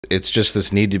It's just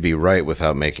this need to be right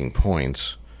without making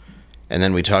points. And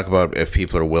then we talk about if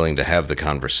people are willing to have the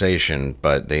conversation,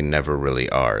 but they never really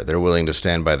are. They're willing to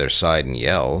stand by their side and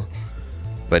yell,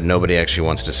 but nobody actually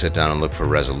wants to sit down and look for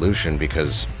resolution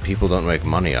because people don't make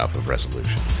money off of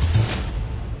resolution.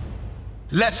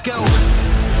 Let's go.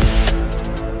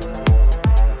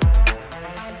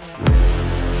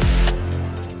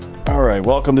 All right,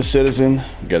 welcome to Citizen.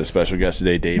 We got a special guest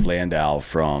today, Dave Landau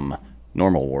from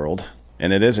Normal World,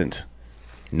 and it isn't.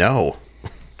 No,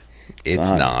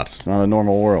 it's not. It's not a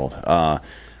normal world,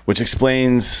 which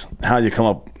explains how you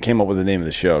came up with the name of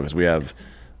the show, because we have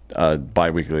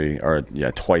bi-weekly, or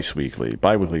twice weekly.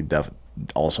 Bi-weekly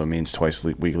also means twice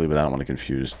weekly, but I don't want to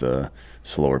confuse the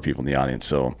slower people in the audience.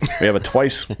 So we have a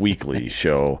twice weekly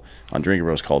show on Drinking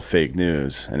Bros called Fake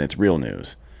News, and it's real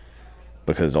news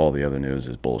because all the other news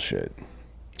is bullshit.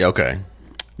 Okay.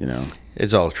 You know?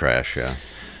 It's all trash, yeah.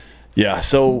 Yeah,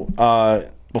 so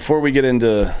before we get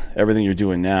into everything you're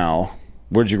doing now,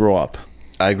 where'd you grow up?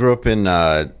 I grew up in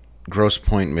Grosse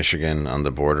Pointe, Michigan, on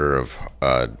the border of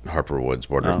Harper Woods,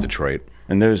 border of Detroit.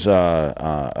 And there's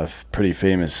a pretty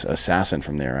famous assassin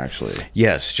from there, actually.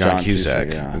 Yes, John Cusack.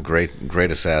 Yeah.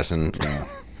 Great assassin. Yeah.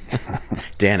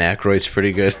 Dan Aykroyd's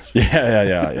pretty good. Yeah.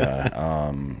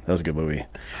 That was a good movie.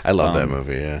 I love that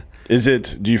movie, yeah.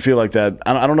 Do you feel like that?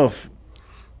 I don't know if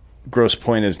Grosse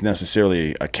Pointe is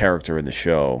necessarily a character in the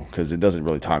show, because it doesn't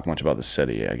really talk much about the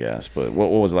city, I guess. But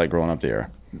what was it like growing up there?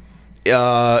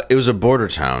 It was a border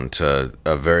town to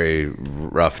a very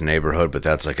rough neighborhood, but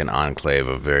that's like an enclave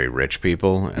of very rich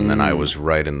people, and then I was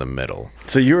right in the middle.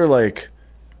 So you were like,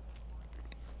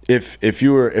 if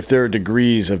there are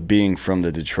degrees of being from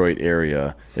the Detroit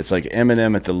area, it's like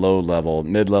Eminem at the low level,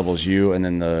 mid level's you, and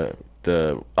then the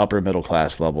upper middle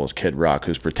class level is Kid Rock,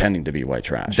 who's pretending to be white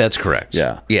trash. That's correct.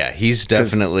 Yeah, he's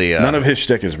definitely none of his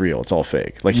shtick is real. It's all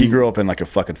fake. Like, he grew up in like a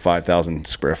fucking 5,000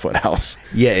 square foot house.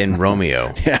 Yeah, in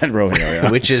Romeo. Yeah, in Romeo.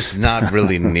 Yeah. Which is not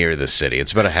really near the city.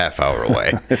 It's about a half hour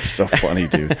away. It's so funny,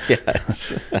 dude. Yeah,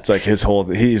 it's like his whole.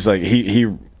 He's like he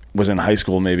was in high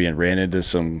school maybe and ran into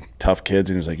some tough kids,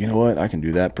 and he was like, you know what, I can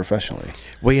do that professionally.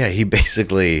 Well, yeah, he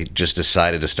basically just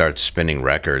decided to start spinning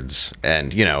records,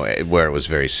 and where it was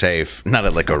very safe, not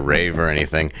at like a rave or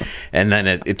anything, and then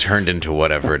it turned into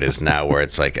whatever it is now, where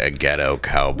it's like a ghetto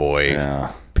cowboy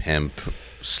pimp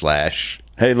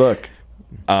 / Hey, look,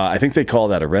 I think they call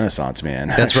that a Renaissance man.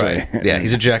 That's actually. right. Yeah,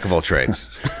 he's a jack of all trades.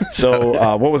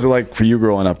 So what was it like for you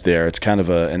growing up there? It's kind of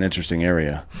an interesting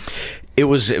area. It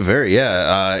was very,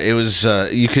 it was,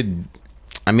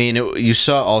 you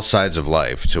saw all sides of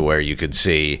life, to where you could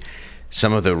see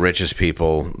some of the richest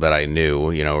people that I knew,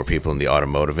 were people in the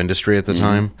automotive industry at the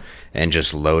time, and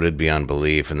just loaded beyond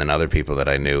belief. And then other people that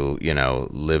I knew,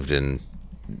 lived in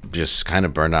just kind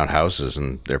of burned out houses,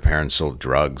 and their parents sold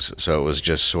drugs. So it was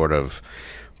just sort of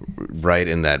right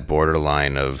in that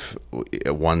borderline of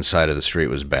one side of the street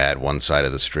was bad, one side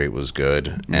of the street was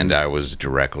good, and I was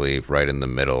directly right in the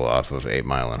middle off of 8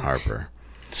 Mile and Harper.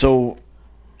 So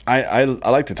I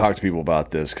like to talk to people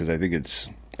about this, because I think it's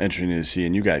interesting to see,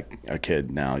 and you got a kid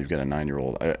now, you've got a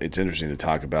 9-year-old. It's interesting to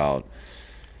talk about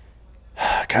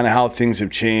kind of how things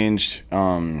have changed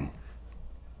at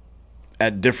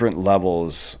different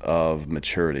levels of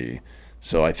maturity.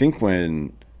 So I think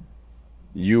when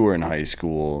you were in high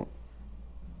school,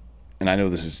 and I know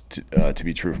this is to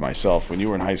be true for myself, when you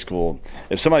were in high school,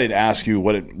 if somebody had asked you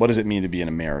what does it mean to be an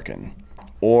American,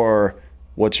 or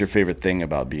what's your favorite thing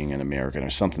about being an American, or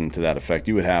something to that effect,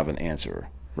 you would have an answer,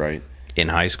 right? In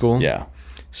high school? Yeah.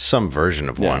 Some version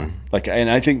of one. And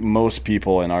I think most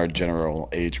people in our general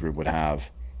age group would have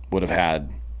had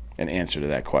an answer to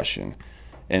that question.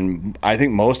 And I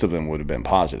think most of them would have been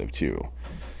positive too.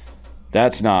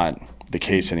 That's not the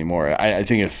case anymore. I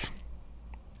think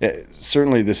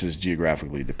certainly this is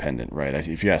geographically dependent, right?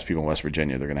 If you ask people in West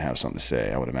Virginia, they're going to have something to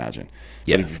say, I would imagine.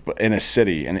 Yeah. But in a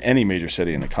city, in any major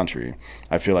city in the country,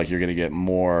 I feel like you're going to get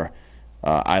more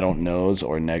I don't knows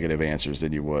or negative answers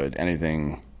than you would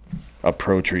anything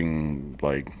approaching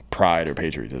like pride or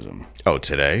patriotism. Oh,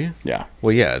 today? Yeah.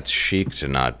 Well, yeah, it's chic to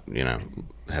not,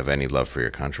 have any love for your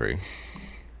country.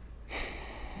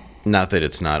 Not that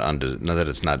it's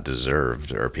not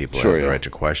deserved, or people have the right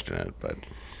to question it, but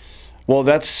well,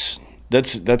 that's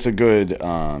a good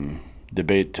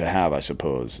debate to have, I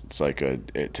suppose. It's like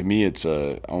to me, it's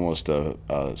almost a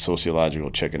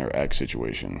sociological chicken or egg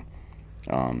situation.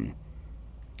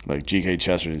 Like G.K.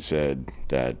 Chesterton said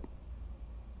that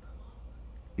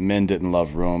men didn't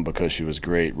love Rome because she was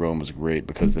great. Rome was great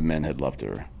because the men had loved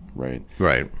her, right?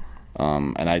 Right.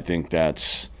 And I think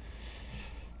that's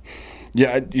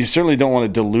Yeah, you certainly don't want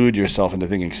to delude yourself into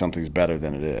thinking something's better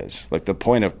than it is. Like, the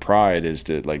point of pride is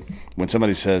to, like, when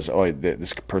somebody says, oh,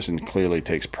 this person clearly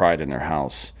takes pride in their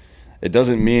house, it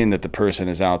doesn't mean that the person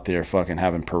is out there fucking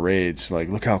having parades, like,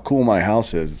 look how cool my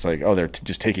house is. It's like, oh, they're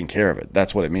just taking care of it.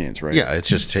 That's what it means, right? Yeah, it's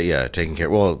just taking care.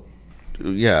 Well,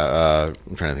 yeah,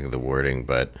 I'm trying to think of the wording,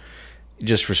 but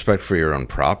just respect for your own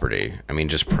property. I mean,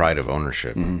 just pride of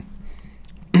ownership.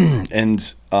 Mm-hmm. And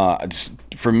just,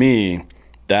 for me,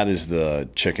 that is the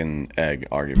chicken egg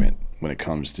argument when it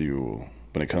comes to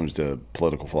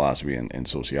political philosophy and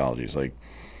sociology. It's like,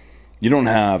 you don't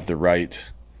have the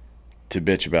right to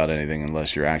bitch about anything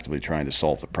unless you're actively trying to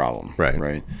solve the problem.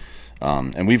 Right.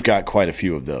 And we've got quite a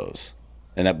few of those.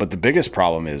 But the biggest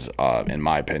problem is, in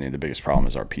my opinion, the biggest problem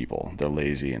is our people. They're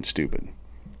lazy and stupid.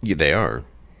 Yeah, they are.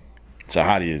 So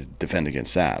how do you defend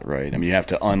against that, right? I mean, you have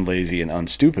to unlazy and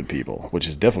unstupid people, which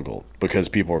is difficult because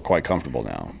people are quite comfortable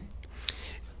now.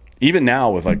 Even now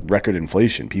with like record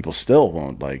inflation, people still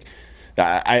won't like.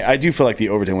 I do feel like the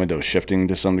Overton window is shifting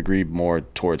to some degree more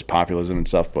towards populism and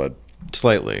stuff, but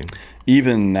slightly.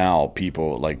 Even now,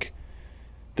 people like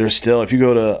there's still, if you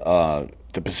go to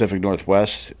the Pacific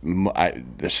Northwest,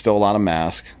 there's still a lot of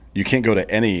masks. You can't go to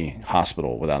any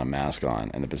hospital without a mask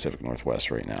on in the Pacific Northwest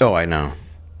right now. Oh, I know.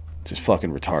 It's just fucking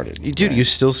retarded. Dude, right? You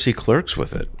still see clerks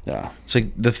with it. Yeah. It's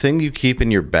like the thing you keep in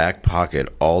your back pocket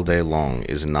all day long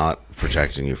is not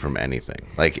protecting you from anything.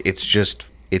 Like, it's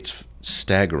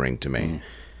staggering to me. Mm.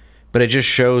 But it just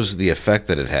shows the effect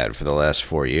that it had for the last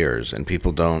 4 years. And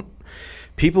people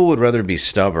would rather be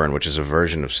stubborn, which is a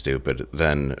version of stupid,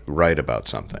 than right about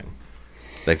something.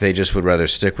 Like, they just would rather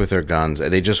stick with their guns.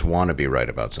 They just want to be right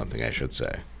about something, I should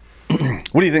say.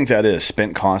 What do you think that is?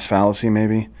 Spent cost fallacy,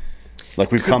 maybe? Like,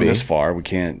 we've come this far, we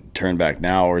can't turn back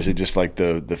now, or is it just like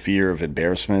the fear of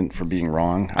embarrassment for being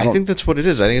wrong? I think that's what it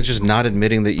is. I think it's just not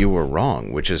admitting that you were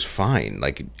wrong, which is fine.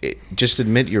 Like, just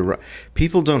admit you're wrong.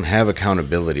 People don't have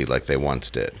accountability like they once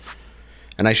did.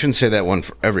 And I shouldn't say that one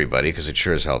for everybody, because it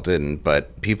sure as hell didn't,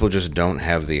 but people just don't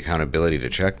have the accountability to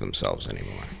check themselves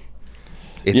anymore.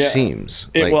 It seems.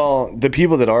 Well, the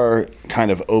people that are kind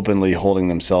of openly holding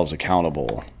themselves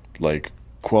accountable, like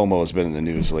Cuomo has been in the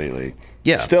news lately.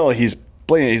 Yeah. Still, he's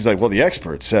blaming. He's like, well, the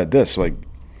experts said this. Like,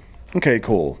 okay,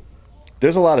 cool.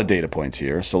 There's a lot of data points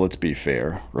here, so let's be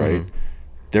fair, right? Mm-hmm.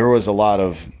 There was a lot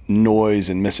of noise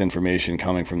and misinformation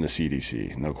coming from the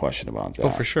CDC, no question about that. Oh,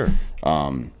 for sure.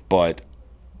 But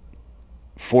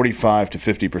 45 to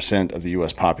 50% of the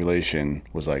U.S. population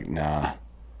was like, nah,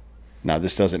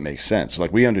 this doesn't make sense.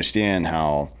 Like, we understand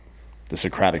how the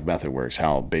Socratic method works,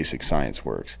 how basic science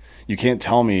works. You can't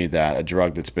tell me that a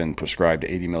drug that's been prescribed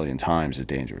 80 million times is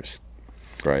dangerous,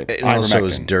 right? It also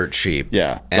is dirt cheap.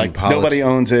 Yeah, and like nobody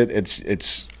owns it.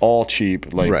 It's all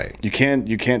cheap. Like, right. You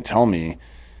can't tell me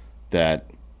that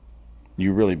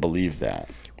you really believe that.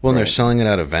 Well, and they're selling it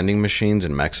out of vending machines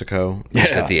in Mexico,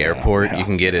 just at the airport. You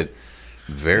can get it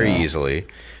very easily.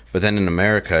 But then in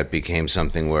America, it became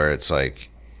something where it's like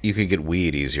you could get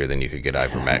weed easier than you could get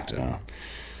ivermectin.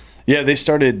 Yeah, they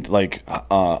started, like,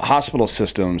 hospital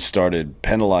systems started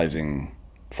penalizing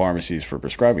pharmacies for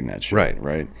prescribing that shit.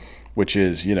 Right. Which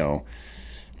is, you know,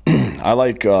 I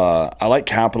like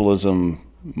capitalism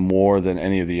more than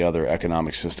any of the other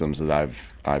economic systems that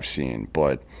I've seen.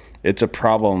 But it's a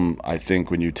problem, I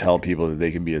think, when you tell people that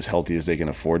they can be as healthy as they can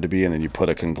afford to be, and then you put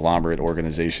a conglomerate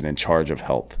organization in charge of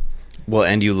health. Well,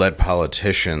 and you let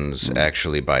politicians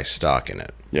actually buy stock in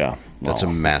it. Yeah. That's a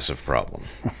massive problem.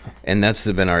 And that's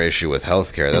been our issue with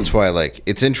healthcare. That's why, like,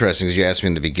 it's interesting, because you asked me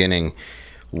in the beginning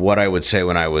what I would say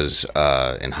when I was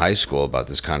in high school about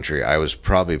this country. I was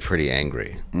probably pretty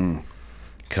angry.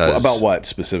 About what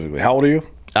specifically? How old are you?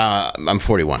 I'm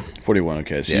 41. 41,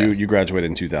 okay. So you graduated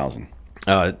in 2000.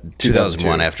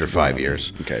 2001 after 5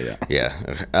 years. Okay, yeah.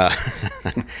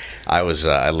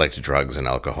 I liked drugs and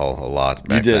alcohol a lot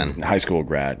back then. You did high school,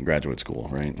 graduate school,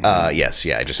 right? Yes,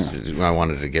 yeah. I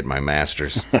wanted to get my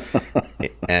master's.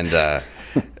 And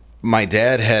my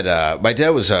dad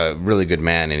was a really good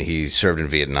man, and he served in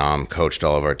Vietnam, coached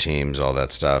all of our teams, all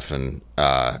that stuff, and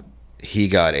he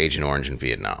got Agent Orange in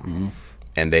Vietnam. Mm-hmm.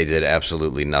 And they did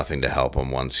absolutely nothing to help him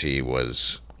once he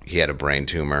had a brain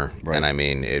tumor. Right. And I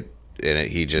mean,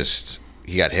 he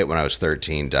got hit when I was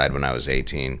 13, died when I was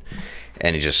 18,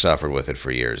 and he just suffered with it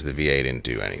for years. The VA didn't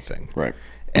do anything. Right.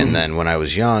 And then when I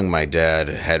was young, my dad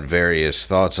had various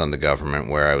thoughts on the government,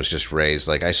 where I was just raised,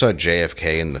 like, I saw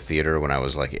JFK in the theater when I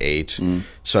was like 8.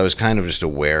 So I was kind of just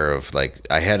aware of, like,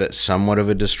 I had somewhat of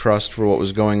a distrust for what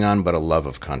was going on, but a love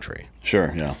of country.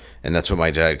 Sure, yeah. And that's what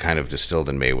my dad kind of distilled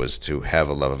in me, was to have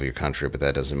a love of your country, but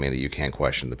that doesn't mean that you can't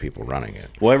question the people running it.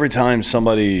 Well, every time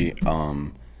somebody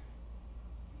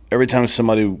every time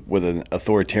somebody with an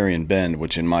authoritarian bend,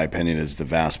 which in my opinion is the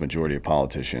vast majority of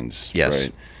politicians, Yes.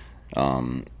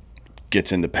 right,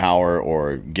 gets into power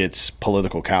or gets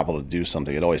political capital to do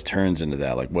something, it always turns into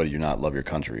that. Like, what, do you not love your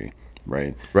country?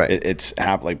 Right. Right. It's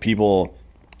like people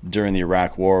during the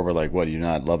Iraq War were like, what, do you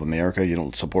not love America? You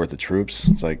don't support the troops?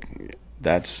 It's like,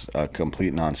 that's a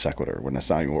complete non sequitur when that's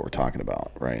not even what we're talking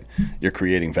about, right? You're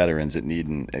creating veterans that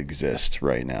needn't exist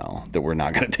right now that we're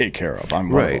not going to take care of. I'm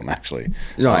one of them, actually.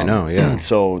 No, I know, yeah.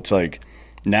 So it's like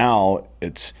now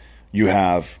you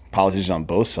have politicians on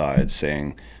both sides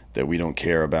saying that we don't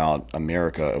care about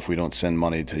America if we don't send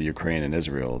money to Ukraine and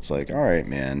Israel. It's like, all right,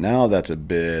 man, now that's a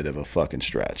bit of a fucking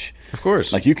stretch. Of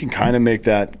course. Like, you can kind of make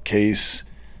that case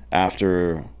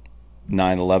after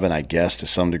 9/11, I guess, to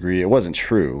some degree. It wasn't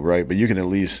true, right? But you can at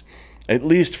least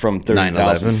from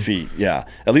 30,000 feet. Yeah.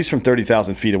 At least from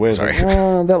 30,000 feet away. It's like,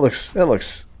 oh,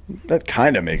 that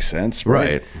kind of makes sense,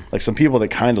 right? Like, some people that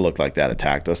kind of looked like that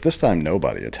attacked us. This time,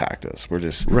 nobody attacked us. We're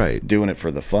just doing it for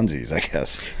the funsies, I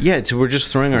guess. Yeah, we're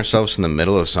just throwing ourselves in the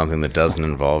middle of something that doesn't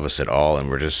involve us at all, and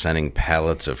we're just sending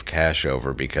pallets of cash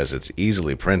over because it's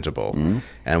easily printable,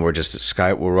 and we're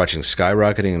watching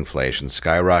skyrocketing inflation,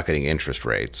 skyrocketing interest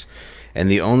rates, and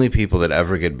the only people that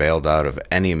ever get bailed out of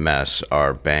any mess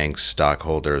are banks,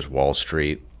 stockholders, Wall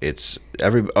Street. I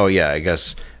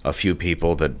guess a few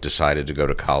people that decided to go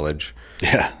to college.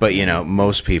 Yeah. But,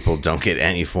 most people don't get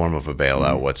any form of a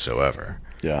bailout whatsoever.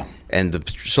 Yeah. And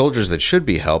the soldiers that should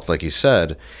be helped, like you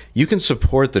said, you can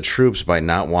support the troops by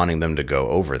not wanting them to go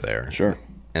over there. Sure.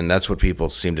 And that's what people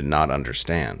seem to not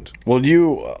understand. Well,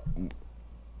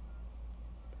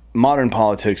 modern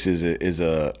politics is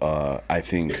I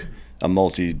think, a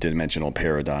multi-dimensional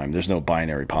paradigm. There's no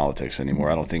binary politics anymore.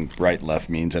 I don't think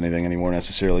right-left means anything anymore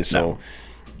necessarily. So, no.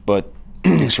 But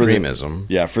extremism.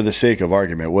 For the sake of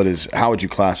argument, how would you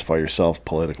classify yourself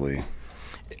politically?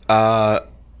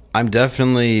 I'm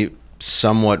definitely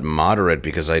somewhat moderate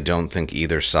because I don't think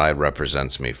either side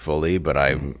represents me fully, but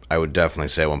I would definitely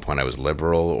say at one point I was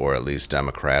liberal or at least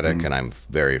democratic, and I'm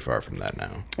very far from that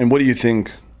now. And what do you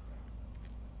think?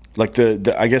 Like,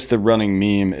 I guess the running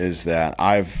meme is that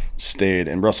I've stayed,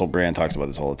 and Russell Brand talks about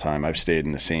this all the time, I've stayed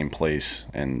in the same place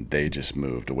and they just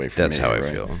moved away from me. That's how I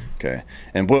feel. Okay.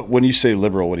 And when you say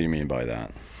liberal, what do you mean by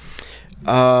that?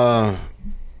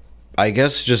 I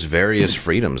guess just various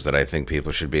freedoms that I think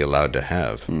people should be allowed to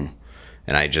have. And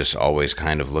I just always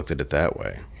kind of looked at it that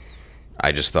way.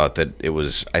 I just thought that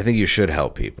I think you should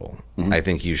help people. I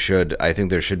think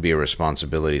there should be a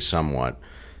responsibility somewhat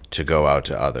to go out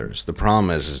to others. The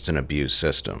problem is it's an abuse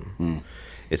system.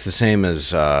 It's the same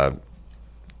as, I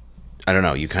don't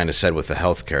know, you kind of said with the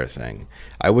healthcare thing.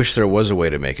 I wish there was a way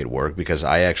to make it work because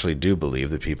I actually do believe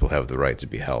that people have the right to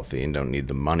be healthy and don't need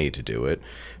the money to do it.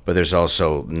 But there's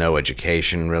also no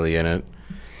education really in it.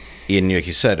 And like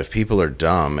you said, if people are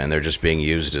dumb and they're just being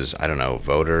used as, I don't know,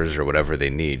 voters or whatever they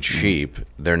need, sheep,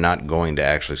 they're not going to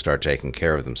actually start taking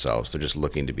care of themselves. They're just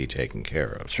looking to be taken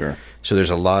care of. Sure. So there's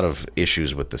a lot of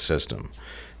issues with the system.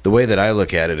 The way that I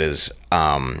look at it is,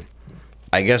 I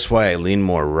guess why I lean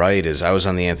more right is I was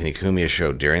on the Anthony Cumia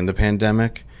show during the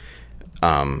pandemic,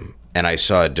 and I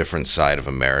saw a different side of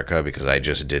America because I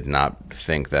just did not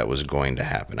think that was going to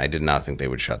happen. I did not think they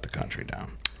would shut the country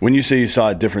down. When you say you saw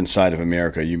a different side of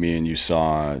America, you mean you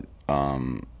saw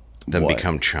them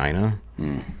become China?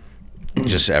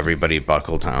 Just everybody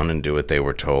buckle down and do what they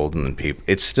were told, and then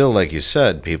it's still, like you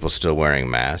said, people still wearing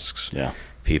masks. Yeah.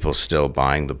 People still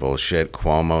buying the bullshit.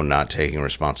 Cuomo not taking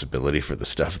responsibility for the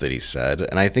stuff that he said,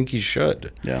 and I think he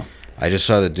should. Yeah. I just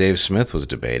saw that Dave Smith was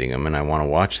debating him, and I want to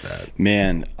watch that.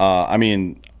 Man, I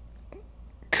mean,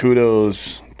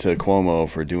 kudos to Cuomo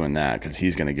for doing that because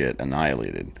he's going to get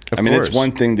annihilated. Of course. It's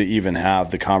one thing to even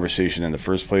have the conversation in the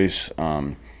first place.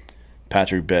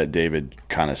 Patrick Bet David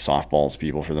kind of softballs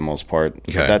people for the most part.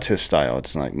 Okay. But that's his style.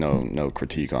 It's like no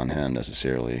critique on him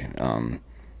necessarily.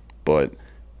 But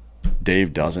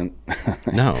Dave doesn't.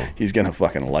 No. He's going to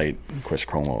fucking light Chris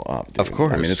Cuomo up, dude. Of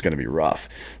course. I mean, it's going to be rough.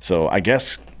 So I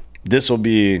guess this will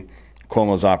be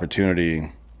Cuomo's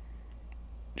opportunity.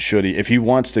 If he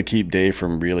wants to keep Dave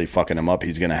from really fucking him up,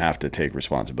 he's going to have to take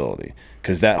responsibility.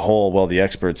 Because that whole, the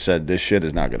experts said this shit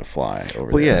is not going to fly over there.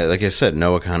 Well, yeah, like I said,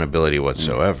 no accountability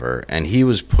whatsoever. And he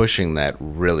was pushing that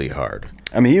really hard.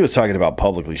 I mean, he was talking about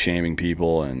publicly shaming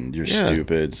people and you're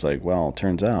stupid. It's like, well,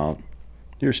 turns out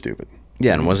you're stupid.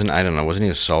 Yeah, and wasn't he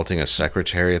assaulting a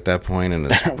secretary at that point, and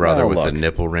his brother with the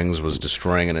nipple rings was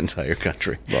destroying an entire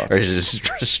country, or just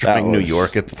destroying New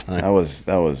York at the time.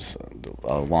 That was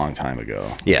a long time ago.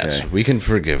 Yes, okay? We can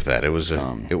forgive that. It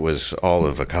was all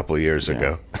of a couple years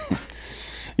ago.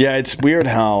 Yeah, it's weird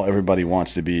how everybody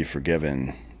wants to be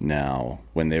forgiven now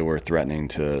when they were threatening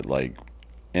to like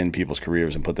end people's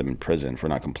careers and put them in prison for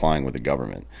not complying with the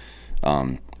government.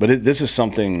 But this is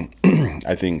something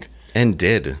I think And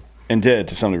did. to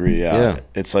some degree. Yeah.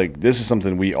 It's like this is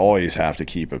something we always have to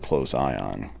keep a close eye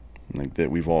on. Like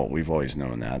that we've always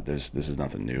known that. This is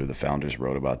nothing new. The founders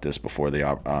wrote about this before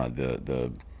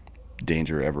the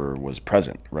danger ever was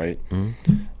present, right?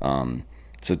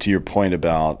 So to your point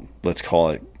about, let's call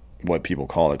it what people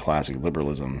call it, classic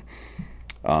liberalism,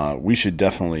 we should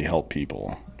definitely help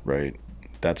people, right?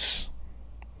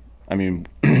 I mean,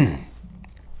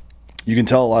 you can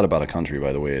tell a lot about a country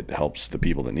by the way it helps the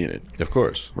people that need it. Of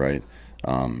course. Right?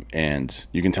 And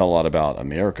you can tell a lot about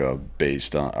America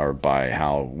based on, or by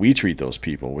how we treat those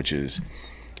people, which is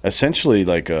essentially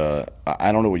like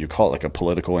I don't know what you call it, like a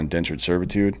political indentured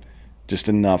servitude. Just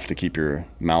enough to keep your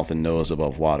mouth and nose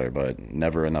above water, but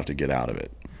never enough to get out of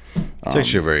it. It's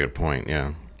actually a very good point,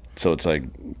 yeah. So it's like,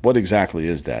 what exactly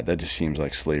is that? That just seems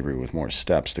like slavery with more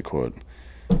steps, to quote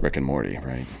Rick and Morty,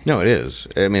 right? No, it is.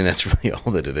 I mean, that's really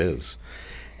all that it is.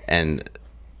 And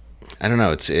I don't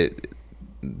know,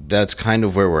 that's kind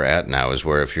of where we're at now, is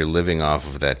where if you're living off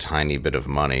of that tiny bit of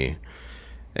money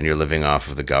and you're living off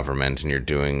of the government and you're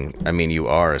doing, I mean, you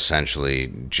are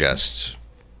essentially just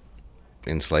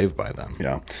enslaved by them.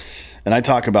 Yeah. And I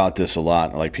talk about this a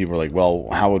lot. Like people are like, well,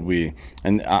 how would we,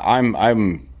 and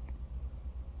I'm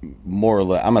more or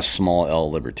less, I'm a small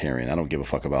L libertarian. I don't give a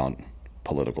fuck about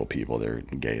political people. They're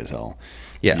gay as hell.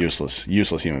 Yeah. Useless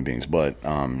human beings. But,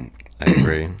 I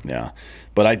agree. Yeah.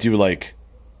 But I do like,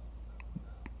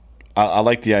 I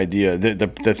like the idea,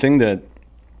 the thing that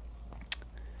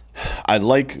I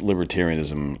like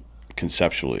libertarianism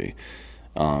conceptually.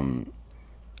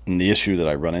 And the issue that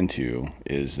I run into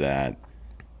is that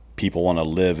people want to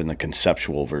live in the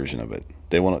conceptual version of it.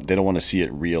 They don't want to see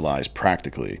it realized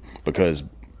practically, because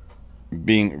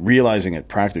realizing it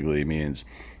practically means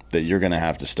that you're going to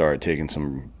have to start taking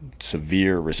some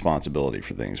severe responsibility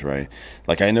for things, right?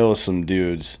 Like I know some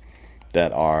dudes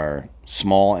that are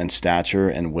small in stature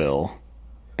and will,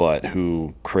 but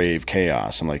who crave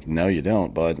chaos. I'm like, no, you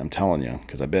don't, bud. I'm telling you,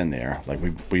 because I've been there. Like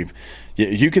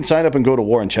you can sign up and go to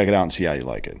war and check it out and see how you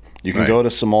like it. You can go to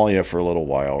Somalia for a little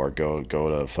while, or go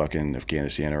to fucking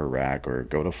Afghanistan or Iraq, or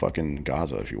go to fucking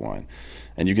Gaza if you want,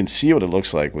 and you can see what it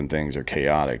looks like when things are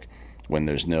chaotic, when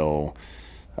there's no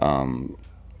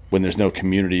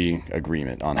community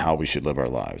agreement on how we should live our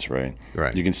lives, right?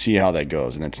 Right. You can see how that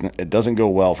goes, and it doesn't go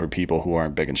well for people who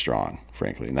aren't big and strong,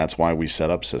 frankly, and that's why we set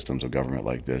up systems of government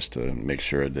like this, to make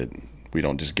sure that we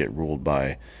don't just get ruled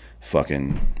by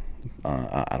fucking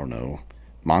I don't know,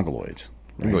 mongoloids.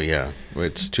 Right? Well, yeah,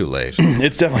 it's too late.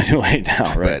 It's definitely too late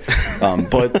now, right?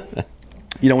 But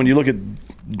you know, when you look at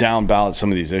down ballot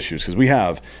some of these issues,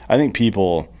 because I think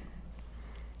people.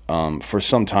 For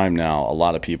some time now, a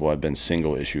lot of people have been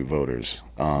single issue voters.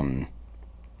 A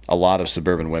lot of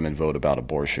suburban women vote about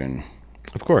abortion.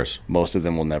 Of course. Most of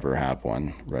them will never have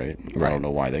one, right? I don't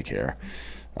know why they care.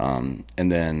 And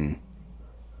then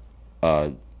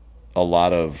a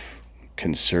lot of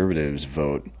conservatives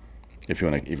vote, if you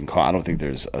want to even call, I don't think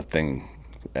there's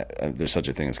such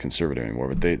a thing as conservative anymore,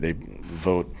 but they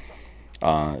vote.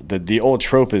 The old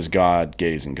trope is God,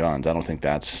 gays, and guns. I don't think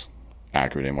that's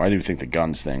accurate anymore. I do think the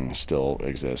guns thing still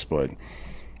exists, but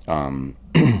I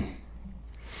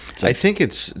think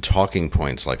it's talking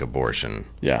points like abortion,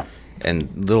 yeah,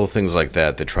 and little things like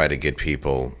that try to get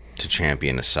people to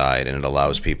champion a side, and it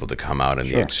allows people to come out in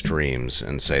the extremes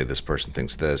and say this person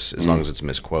thinks this, as long as it's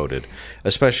misquoted,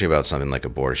 especially about something like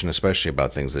abortion, especially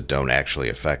about things that don't actually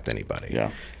affect anybody.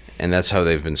 Yeah. And that's how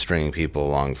they've been stringing people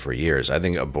along for years. I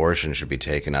think abortion should be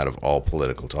taken out of all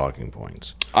political talking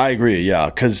points. I agree, yeah,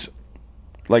 because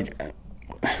like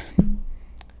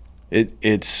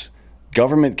it's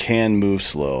government can move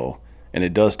slow, and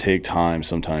it does take time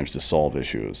sometimes to solve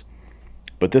issues,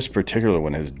 but this particular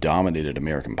one has dominated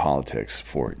American politics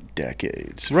for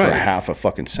decades, for half a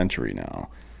fucking century now.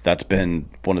 That's been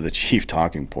one of the chief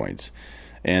talking points,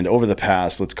 and over the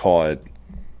past, let's call it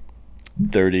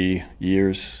 30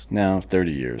 years now,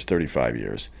 30 years, 35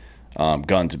 years,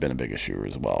 guns have been a big issue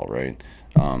as well, right?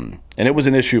 And it was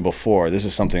an issue before. This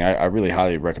is something I really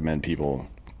highly recommend people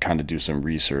kind of do some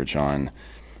research on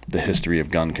the history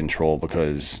of gun control,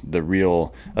 because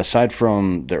aside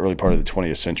from the early part of the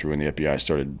 20th century when the FBI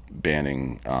started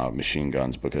banning machine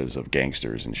guns because of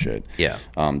gangsters and shit. Yeah.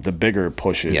 The bigger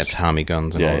pushes. Yeah, Tommy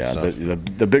guns and all that stuff.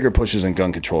 The bigger pushes in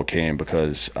gun control came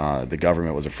because the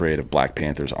government was afraid of Black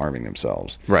Panthers arming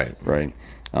themselves. Right. Right.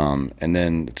 And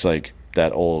then it's like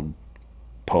that old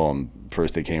poem,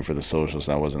 first they came for the socialists,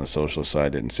 and I wasn't a socialist, so I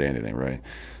didn't say anything, right?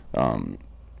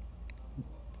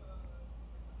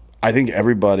 I think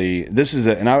everybody. This is,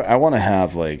 and I want to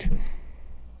have like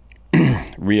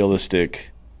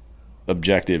realistic,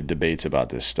 objective debates about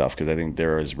this stuff because I think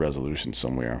there is resolution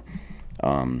somewhere.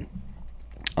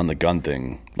 On the gun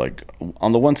thing, like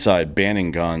on the one side,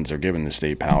 banning guns or giving the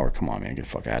state power. Come on, man, get the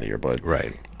fuck out of here. But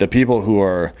Right. the people who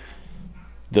are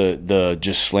the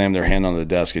just slam their hand on the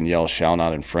desk and yell, "Shall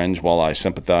not infringe," while I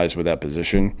sympathize with that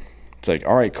position, it's like,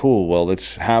 all right, cool. Well,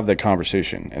 let's have that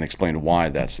conversation and explain why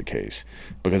that's the case.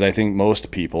 Because I think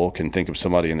most people can think of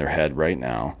somebody in their head right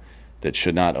now that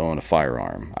should not own a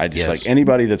firearm. I just like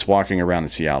anybody that's walking around in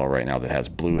Seattle right now that has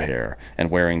blue hair and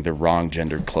wearing the wrong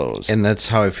gendered clothes. And that's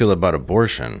how I feel about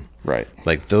abortion. Right.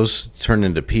 Like those turn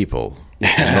into people.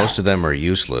 And most of them are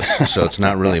useless. So it's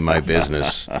not really my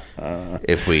business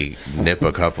if we nip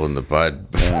a couple in the bud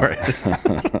before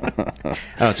I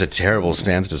know it's a terrible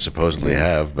stance to supposedly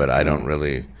have, but I don't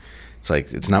really. It's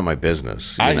like it's not my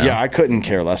business. You know? Yeah, I couldn't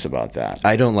care less about that.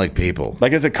 I don't like people.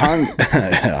 Like as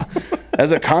a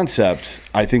as a concept,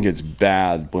 I think it's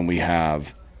bad when we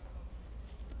have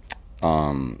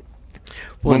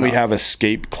we have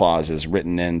escape clauses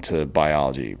written into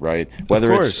biology, right?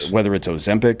 Whether it's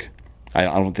Ozempic, I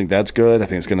don't think that's good. I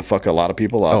think it's going to fuck a lot of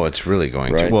people up. Oh, it's really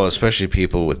going to. Well, especially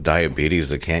people with diabetes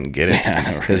that can't get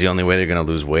it because the only way they're going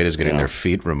to lose weight is getting their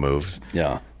feet removed.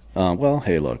 Yeah. Well,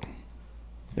 hey, look,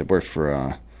 it worked for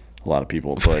a lot of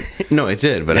people, but no, it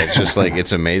did. But it's just like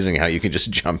it's amazing how you can just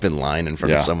jump in line in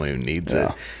front of someone who needs it.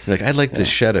 You're like, I'd like to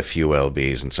shed a few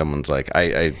lbs, and someone's like,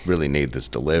 I really need this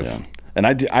to live. Yeah. And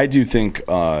I do think,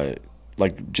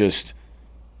 like, just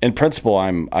in principle,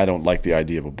 I don't like the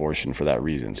idea of abortion for that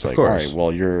reason. It's like, all right,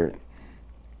 well, you're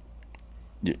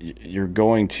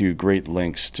going to great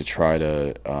lengths to try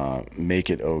to make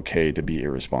it okay to be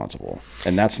irresponsible,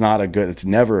 and that's not a good. It's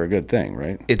never a good thing,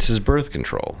 right? It's his birth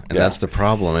control, and that's the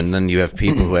problem. And then you have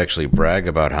people who actually brag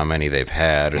about how many they've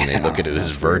had, and they look at it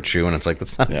as virtue, and it's like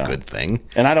that's not a good thing.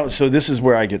 And I don't. So this is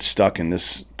where I get stuck in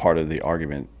this part of the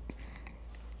argument.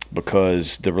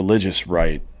 Because the religious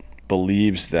right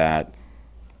believes that,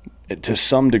 to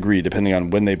some degree, depending on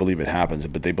when they believe it happens,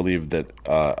 but they believe that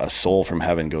a soul from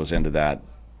heaven goes into that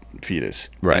fetus.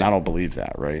 Right. And I don't believe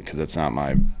that, right? Because that's not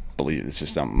my belief. It's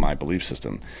just not my belief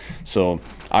system. So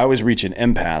I always reach an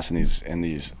impasse in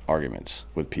these arguments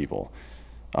with people.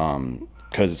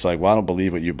 Because it's like, well, I don't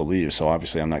believe what you believe, so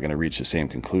obviously I'm not going to reach the same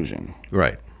conclusion.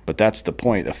 Right. But that's the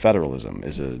point of federalism,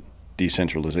 is a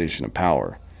decentralization of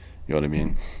power. You know what I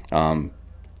mean?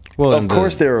 Well, of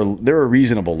course, there are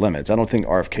reasonable limits. I don't think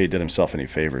RFK did himself any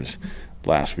favors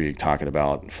last week talking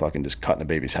about fucking just cutting a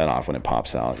baby's head off when it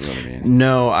pops out. You know what I mean?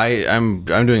 No, I'm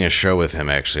doing a show with him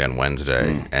actually on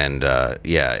Wednesday, and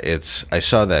I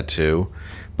saw that too.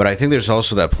 But I think there's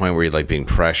also that point where you're like being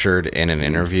pressured in an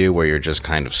interview where you're just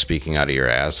kind of speaking out of your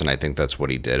ass, and I think that's what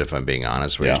he did, if I'm being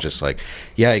honest, where he's just like,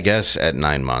 yeah, I guess at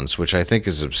 9 months, which I think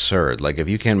is absurd. Like if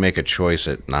you can't make a choice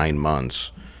at 9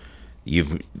 months,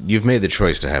 you've made the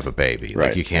choice to have a baby.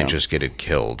 Like you can't just get it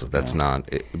killed. That's not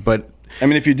it. But I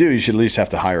mean, if you do, you should at least have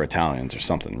to hire Italians or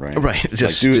something, right? Right.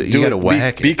 Just like, you gotta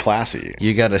whack it. Be classy.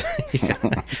 You gotta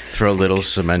throw little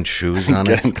cement shoes on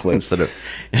it instead of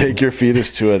take your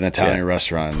fetus to an Italian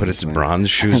restaurant. Put its bronze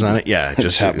shoes on it. Yeah,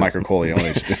 just have Michael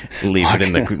Corleone leave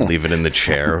it in the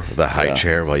chair, the high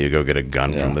chair, while you go get a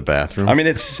gun from the bathroom. I mean,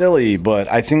 it's silly,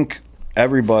 but I think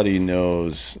everybody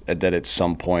knows that at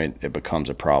some point it becomes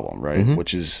a problem, right?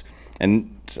 Which is,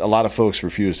 and a lot of folks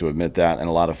refuse to admit that, and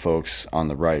a lot of folks on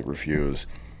the right refuse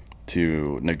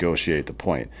to negotiate the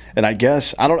point. And I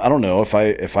guess I don't know if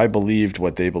I believed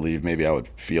what they believe, maybe I would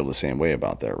feel the same way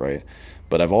about that, right?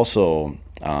 But I've also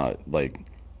I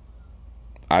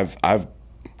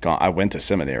went to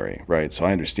seminary, right? So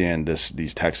I understand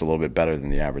these texts a little bit better than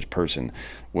the average person.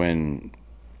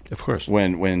 Of course.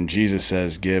 When Jesus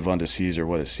says, "Give unto Caesar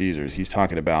what is Caesar's," he's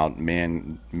talking about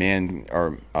man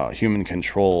or human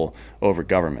control over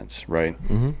governments, right?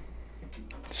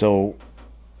 So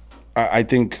I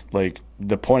think like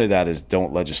the point of that is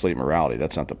don't legislate morality.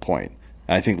 That's not the point.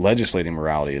 And I think legislating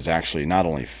morality is actually not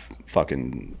only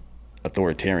fucking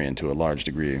authoritarian to a large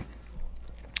degree,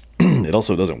 it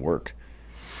also doesn't work.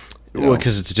 Well,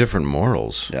 because it's different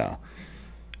morals. Yeah.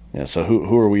 Yeah, so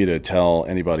who are we to tell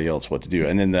anybody else what to do?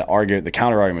 And then the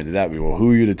counter argument to that would be, well,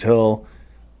 who are you to tell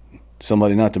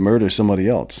somebody not to murder somebody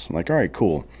else? I'm like, all right,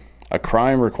 cool. A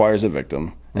crime requires a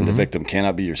victim, and the victim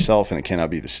cannot be yourself, and it cannot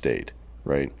be the state,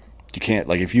 right? You can't,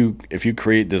 like, if you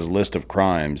create this list of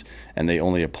crimes and the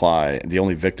only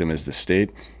victim is the state,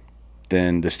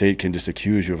 then the state can just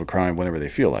accuse you of a crime whenever they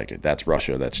feel like it. That's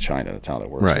Russia, that's China, that's how that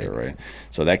works there, right?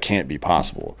 So that can't be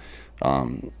possible.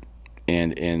 And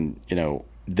you know,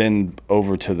 then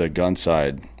over to the gun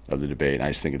side, of the debate. And I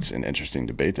just think it's an interesting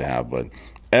debate to have. But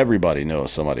everybody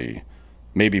knows somebody,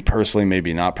 maybe personally,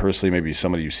 maybe not personally, maybe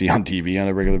somebody you see on TV on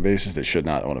a regular basis that should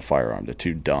not own a firearm. They're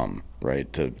too dumb,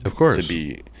 right, to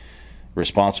be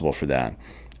responsible for that.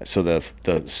 So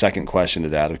the second question to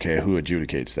that, okay, who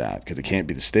adjudicates that? Because it can't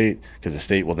be the state, because the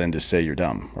state will then just say you're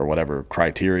dumb or whatever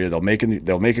criteria. They'll make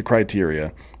a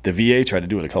criteria. The VA tried to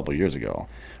do it a couple of years ago.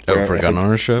 Oh, for gun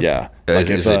ownership? Yeah. Like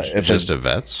is it just a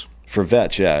vets? For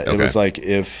vets, yeah. Okay. It was like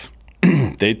if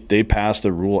they passed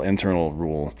a rule, internal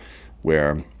rule,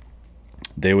 where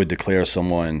they would declare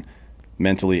someone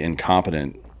mentally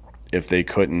incompetent if they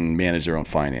couldn't manage their own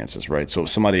finances, right? So if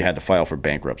somebody had to file for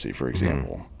bankruptcy, for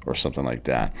example, or something like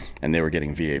that, and they were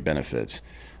getting VA benefits,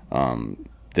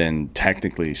 then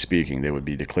technically speaking, they would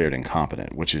be declared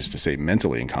incompetent, which is to say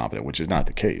mentally incompetent, which is not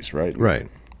the case, right? Right.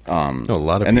 A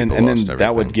lot of and people then lost that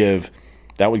everything.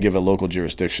 would give a local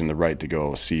jurisdiction the right to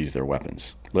go seize their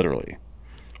weapons, literally,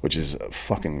 which is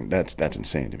fucking that's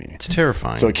insane to me. It's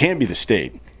terrifying. So it can't be the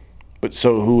state, but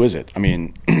so who is it? I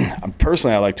mean,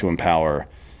 personally, I like to empower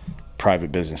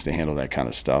private business to handle that kind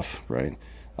of stuff, right?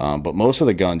 But most of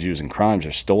the guns used in crimes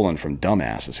are stolen from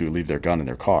dumbasses who leave their gun in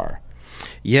their car.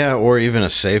 Yeah, or even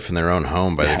a safe in their own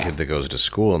home by the kid that goes to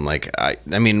school. And like, I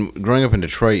mean, growing up in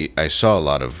Detroit, I saw a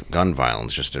lot of gun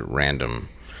violence just at random,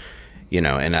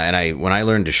 and I when I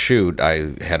learned to shoot,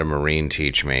 I had a Marine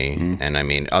teach me, and I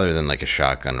mean, other than like a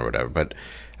shotgun or whatever, but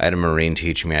I had a Marine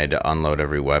teach me. I had to unload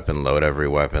every weapon, load every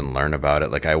weapon, learn about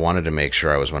it. Like, I wanted to make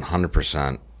sure I was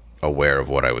 100% aware of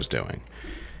what I was doing.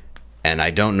 And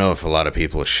I don't know if a lot of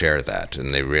people share that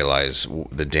and they realize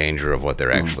the danger of what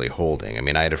they're actually holding. I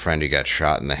mean, I had a friend who got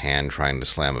shot in the hand trying to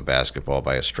slam a basketball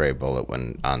by a stray bullet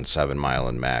when on 7 Mile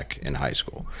and Mac in high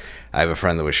school. I have a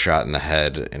friend that was shot in the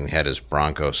head and had his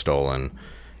Bronco stolen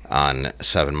on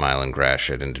 7 Mile and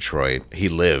Gratiot in Detroit. He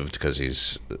lived because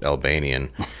he's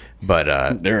Albanian,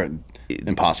 but they're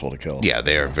impossible to kill. Yeah,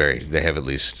 they are they have at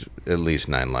least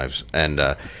 9 lives. And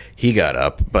he got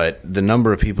up, but the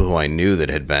number of people who I knew that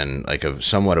had been like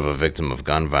somewhat of a victim of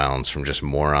gun violence from just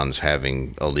morons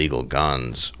having illegal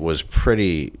guns was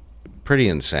pretty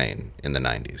insane in the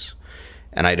 90s.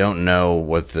 And I don't know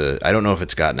if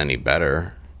it's gotten any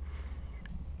better.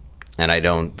 And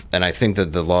I think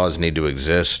that the laws need to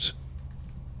exist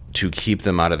to keep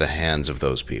them out of the hands of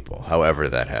those people, however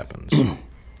that happens.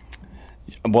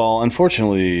 Well,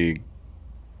 unfortunately,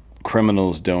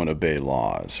 criminals don't obey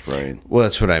laws, right? Well,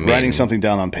 that's what I mean. Writing something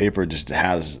down on paper just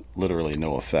has literally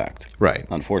no effect. Right.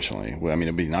 Unfortunately. Well, I mean,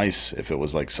 it'd be nice if it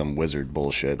was like some wizard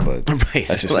bullshit, but right.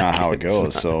 That's just not how it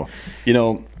goes. So,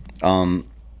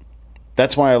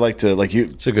 that's why I like to, like you.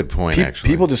 It's a good point, actually.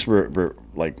 People just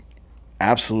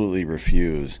absolutely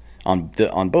refuse on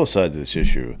both sides of this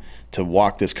issue to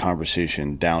walk this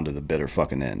conversation down to the bitter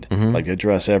fucking end. Like,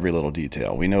 address every little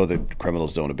detail. We know that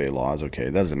criminals don't obey laws. Okay,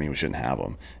 that doesn't mean we shouldn't have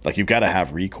them. Like, you've got to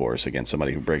have recourse against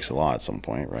somebody who breaks the law at some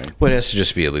point, right? Well, it has to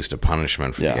just be at least a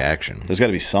punishment for the action. There's got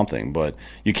to be something, but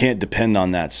you can't depend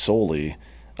on that solely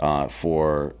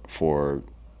for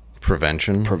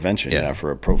prevention.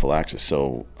 For a prophylaxis.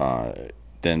 So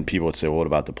then people would say, well, what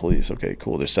about the police? Okay,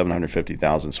 cool. There's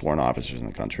 750,000 sworn officers in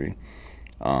the country.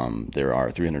 There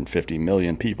are 350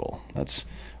 million people. That's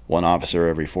one officer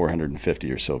every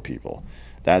 450 or so people.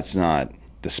 That's not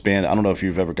the span. I don't know if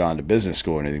you've ever gone to business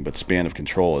school or anything, but span of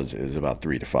control is about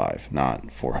 3 to 5,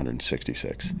 not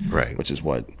 466. Right. Which is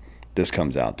what this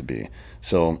comes out to be.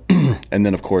 So, and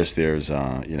then of course there's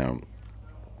the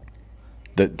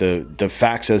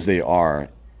facts as they are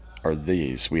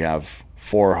these. We have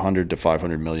 400 to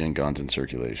 500 million guns in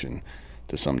circulation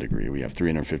to some degree. We have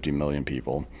 350 million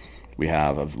people. We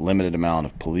have a limited amount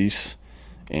of police,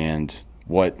 and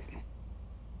what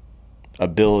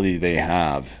ability they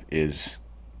have is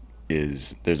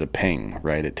there's a ping,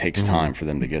 right? It takes time for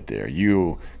them to get there.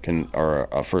 You are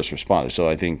a first responder. So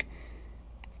I think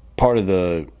part of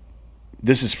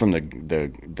this is from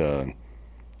the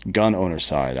gun owner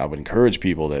side. I would encourage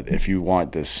people that if you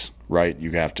want this right,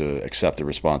 you have to accept the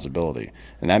responsibility.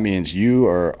 And that means you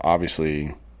are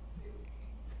obviously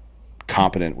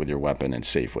competent with your weapon and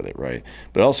safe with it, right?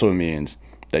 But it also means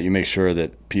that you make sure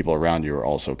that people around you are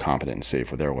also competent and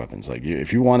safe with their weapons. Like,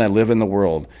 if you want to live in the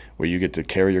world where you get to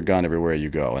carry your gun everywhere you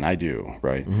go, and I do,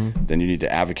 right? Then you need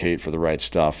to advocate for the right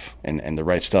stuff, and the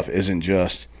right stuff isn't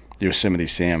just Yosemite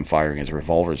Sam firing his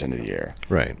revolvers into the air.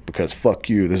 Right. Because fuck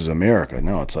you, this is America.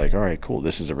 No, it's like, all right, cool,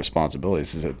 this is a responsibility.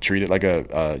 This is treat it like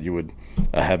a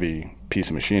heavy piece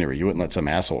of machinery. You wouldn't let some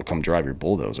asshole come drive your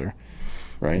bulldozer.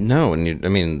 Right? No,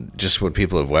 and just what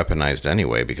people have weaponized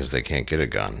anyway because they can't get a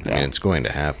gun. I mean, it's going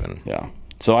to happen. Yeah.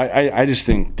 So I just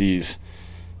think these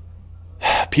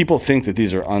people think that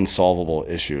these are unsolvable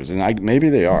issues, and maybe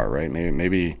they are, right?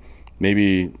 Maybe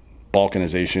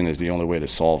balkanization is the only way to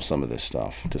solve some of this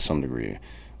stuff to some degree.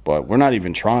 But we're not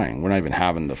even trying. We're not even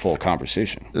having the full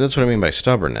conversation. That's what I mean by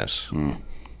stubbornness.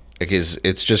 Because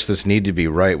it's just this need to be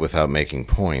right without making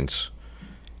points.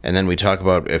 And then we talk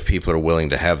about if people are willing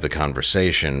to have the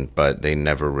conversation, but they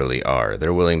never really are.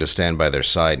 They're willing to stand by their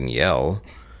side and yell,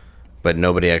 but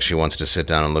nobody actually wants to sit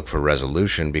down and look for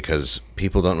resolution because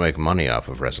people don't make money off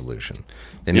of resolution.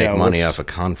 They make money off of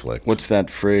conflict. What's that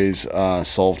phrase?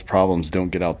 Solved problems don't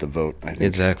get out the vote, I think.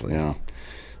 Exactly. Yeah.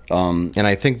 And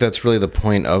I think that's really the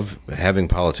point of having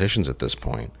politicians at this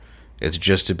point. It's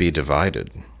just to be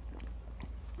divided.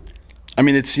 I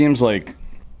mean, it seems like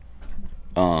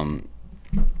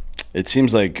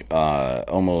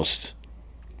almost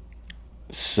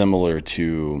similar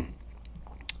to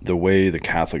the way the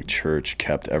Catholic Church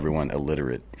kept everyone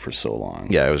illiterate for so long.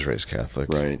 Yeah, I was raised Catholic.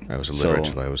 Right. I was illiterate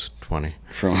until I was 20.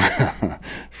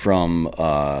 From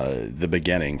the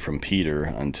beginning, from Peter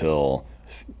until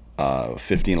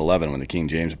 1511, when the King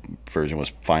James Version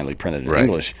was finally printed in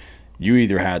English, you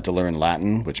either had to learn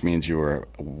Latin, which means you were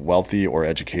wealthy or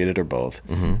educated or both,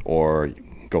 or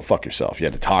go fuck yourself. You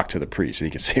had to talk to the priest and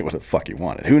he could say what the fuck you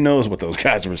wanted. Who knows what those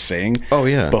guys were saying? Oh,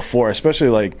 yeah. Before, especially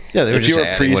like... Yeah, they were just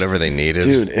adding whatever they needed.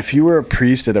 Dude, if you were a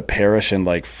priest at a parish in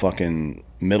like fucking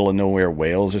middle of nowhere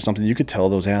Wales or something, you could tell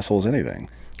those assholes anything.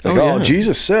 It's like,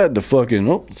 Jesus said to fucking,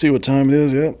 let's see what time it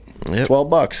is, yep.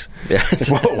 $12. Yeah.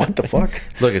 It's like, what the fuck?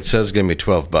 Look, it says give me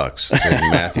 $12. It's in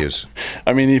Matthews.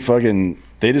 I mean,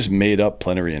 they just made up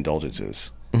plenary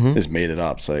indulgences. Just made it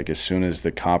up. It's like as soon as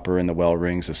the copper in the well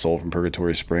rings, the soul from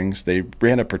purgatory springs, they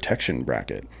ran a protection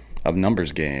bracket of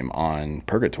numbers game on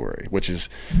purgatory, which is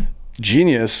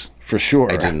genius for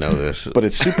sure. I didn't know this. But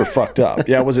it's super fucked up.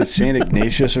 Yeah, was it St.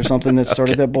 Ignatius or something that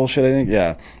started that bullshit, I think?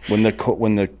 Yeah. When the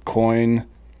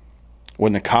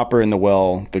copper in the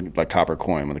well, the copper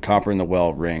coin, when the copper in the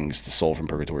well rings, the soul from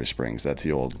purgatory springs. That's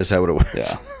the old... Is that what it was?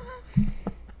 Yeah.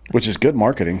 Which is good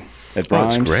marketing. It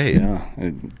rhymes. It's great. Yeah.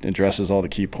 It addresses all the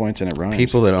key points and it rhymes.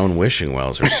 People that own wishing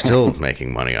wells are still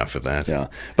making money off of that. Yeah.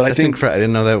 But I think... I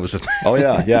didn't know that was a thing. Oh,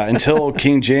 yeah. Yeah. Until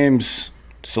King James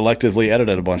selectively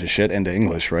edited a bunch of shit into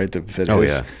English, right? To fit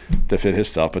his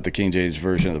stuff. But the King James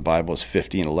Version of the Bible is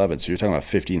 1511. So you're talking about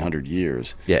 1,500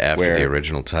 years. Yeah, after the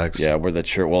original text. Yeah, where the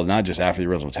church, well, not just after the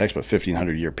original text, but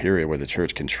 1,500-year period where the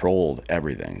church controlled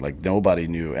everything. Like nobody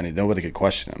knew, and nobody could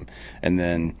question him. And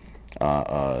then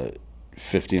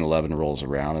 1511 rolls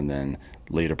around, and then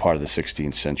later part of the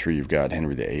 16th century, you've got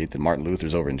Henry VIII, and Martin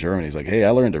Luther's over in Germany. He's like, hey, I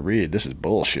learned to read. This is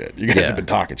bullshit. You guys have been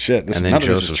talking shit. And then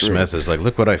Joseph Smith is like,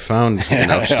 look what I found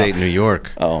in upstate New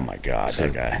York. Oh, my God,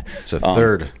 that guy. It's a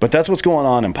third. But that's what's going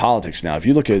on in politics now. If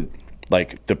you look at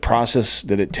like the process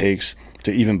that it takes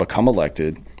to even become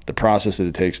elected, the process that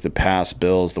it takes to pass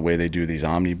bills, the way they do these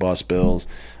omnibus bills,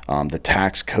 the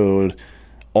tax code,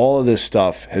 all of this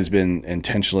stuff has been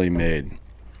intentionally made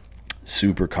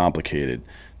super complicated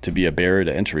to be a barrier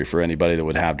to entry for anybody that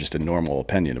would have just a normal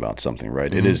opinion about something,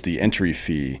 right? It is the entry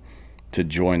fee to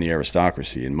join the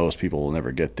aristocracy, and most people will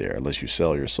never get there unless you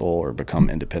sell your soul or become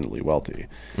independently wealthy.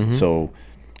 So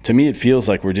to me, it feels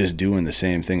like we're just doing the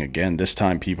same thing again. This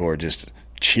time people are just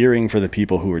cheering for the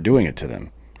people who are doing it to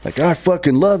them. Like, I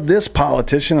fucking love this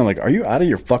politician. I'm like, are you out of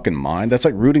your fucking mind? That's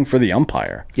like rooting for the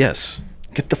umpire. Yes.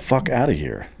 Get the fuck out of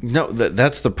here. No,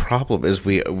 that's the problem is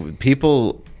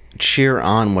people cheer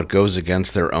on what goes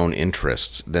against their own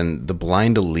interests. Then the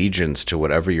blind allegiance to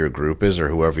whatever your group is or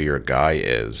whoever your guy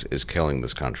is killing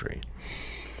this country.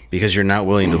 Because you're not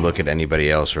willing to look at anybody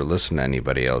else or listen to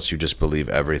anybody else. You just believe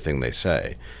everything they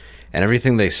say. And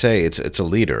everything they say, it's a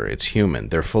leader. It's human.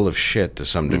 They're full of shit to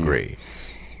some degree.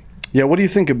 Yeah, what do you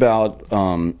think about,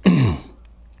 and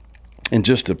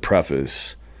just to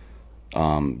preface,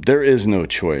 there is no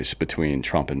choice between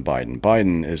Trump and Biden.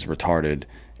 Biden is retarded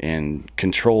and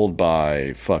controlled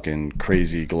by fucking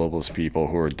crazy globalist people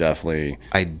who are definitely...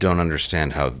 I don't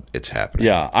understand how it's happening.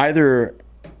 Yeah, either...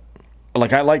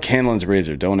 Like, I like Hanlon's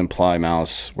razor. Don't imply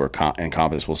malice where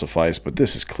incompetence will suffice, but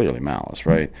this is clearly malice,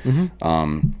 right?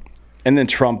 And then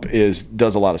Trump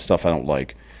does a lot of stuff I don't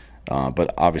like,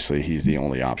 but obviously he's the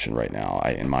only option right now,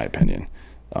 in my opinion.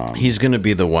 He's going to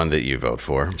be the one that you vote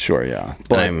for. Sure, yeah.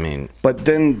 But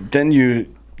then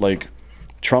you, like...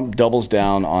 Trump doubles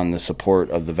down on the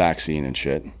support of the vaccine and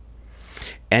shit.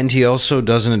 And he also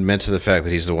doesn't admit to the fact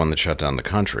that he's the one that shut down the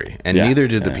country. And neither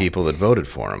did the people that voted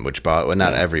for him,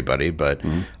 not everybody, but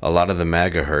a lot of the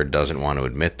MAGA herd doesn't want to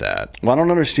admit that. Well, I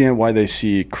don't understand why they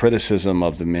see criticism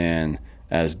of the man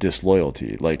as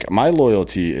disloyalty. Like, my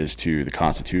loyalty is to the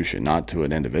Constitution, not to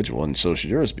an individual, and so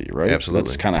should yours be, right? Absolutely.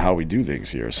 That's kind of how we do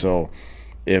things here. So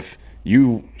if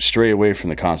you stray away from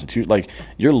the Constitution, like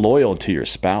you're loyal to your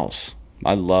spouse.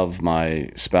 I love my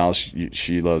spouse.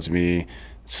 She loves me,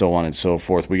 so on and so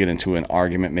forth. We get into an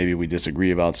argument. Maybe we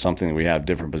disagree about something. We have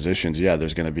different positions. Yeah,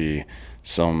 there's going to be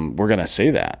we're going to say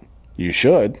that. You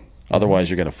should. Otherwise,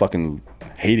 you're going to fucking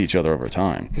hate each other over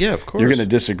time. Yeah, of course. You're going to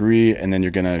disagree, and then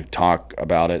you're going to talk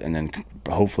about it, and then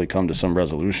hopefully come to some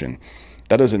resolution.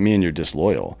 That doesn't mean you're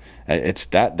disloyal. It's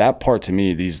that part to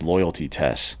me, these loyalty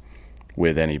tests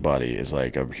with anybody is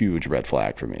like a huge red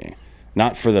flag for me.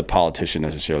 Not for the politician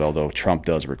necessarily, although Trump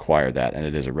does require that, and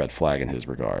it is a red flag in his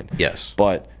regard. Yes.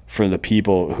 But for the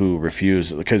people who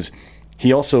refuse, because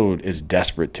he also is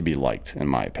desperate to be liked, in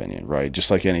my opinion, right?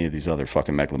 Just like any of these other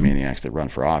fucking megalomaniacs that run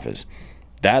for office.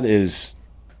 That is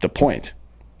the point.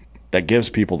 That gives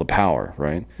people the power,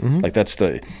 right? Like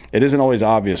it isn't always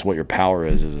obvious what your power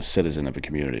is as a citizen of a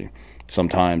community.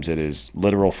 Sometimes it is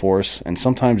literal force, and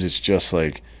sometimes it's just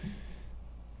like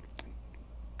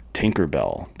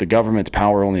Tinkerbell. The government's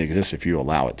power only exists if you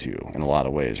allow it to, in a lot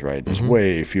of ways, right? There's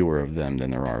way fewer of them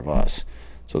than there are of us.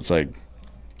 So it's like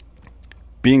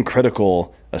being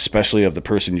critical, especially of the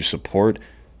person you support,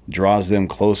 draws them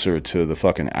closer to the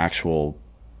fucking actual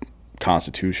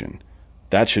Constitution.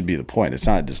 That should be the point. It's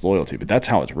not disloyalty, but that's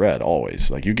how it's read always.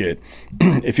 Like you get,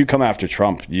 if you come after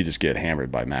Trump, you just get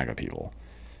hammered by MAGA people.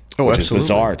 Oh, which absolutely. is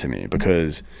bizarre to me,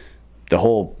 because the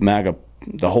whole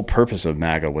purpose of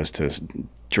MAGA was to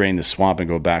drain the swamp and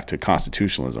go back to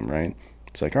constitutionalism, right?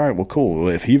 It's like, all right, well, cool.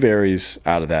 Well, if he varies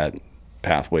out of that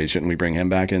pathway, shouldn't we bring him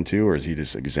back in too, or is he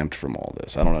just exempt from all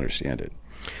this? I don't understand it.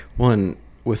 Well, and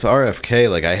with RFK,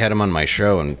 like I had him on my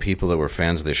show, and people that were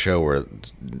fans of the show were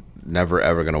never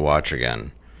ever going to watch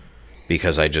again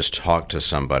because I just talked to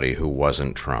somebody who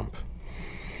wasn't Trump,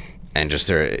 and just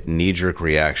their knee-jerk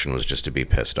reaction was just to be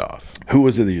pissed off. Who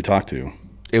was it that you talked to?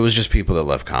 It was just people that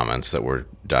left comments that were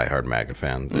diehard MAGA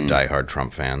fans, diehard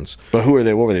Trump fans. But who are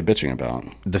they? What were they bitching about?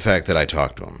 The fact that I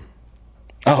talked to him.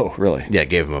 Oh, really? Yeah,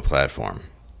 gave him a platform.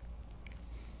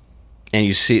 And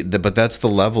you see, but that's the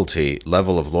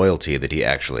level of loyalty that he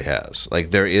actually has.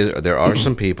 Like there are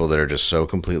some people that are just so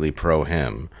completely pro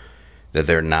him that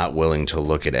they're not willing to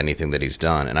look at anything that he's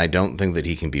done. And I don't think that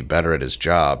he can be better at his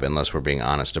job unless we're being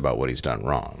honest about what he's done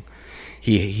wrong.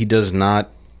 He does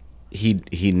not.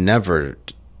 He never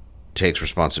takes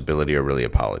responsibility or really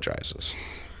apologizes.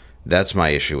 That's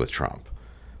my issue with Trump.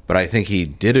 But I think he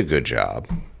did a good job.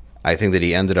 I think that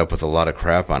he ended up with a lot of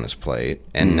crap on his plate,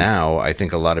 and now I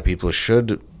think a lot of people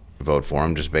should vote for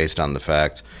him just based on the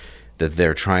fact that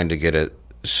they're trying to get it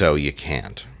so you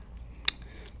can't.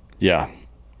 Yeah.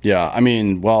 I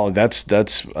mean, well,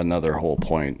 that's another whole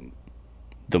point.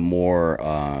 The more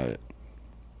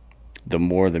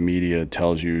the media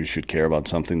tells you should care about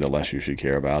something, the less you should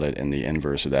care about it, and the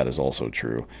inverse of that is also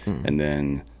true. And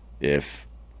then if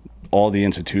all the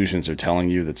institutions are telling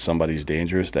you that somebody's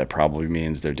dangerous, that probably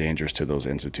means they're dangerous to those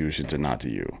institutions and not to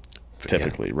you,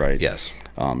 typically, Yeah. right? Yes.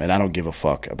 And I don't give a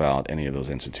fuck about any of those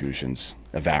institutions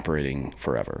evaporating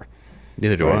forever.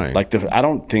 Neither do I. Like I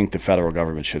don't think the federal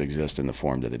government should exist in the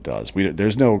form that it does.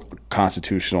 There's no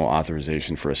constitutional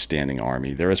authorization for a standing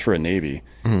army. There is for a Navy,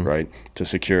 right, to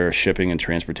secure shipping and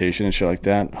transportation and shit like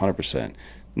that. 100%.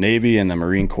 Navy and the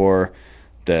Marine Corps,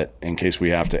 that in case we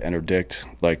have to interdict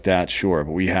like that, sure.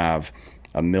 But we have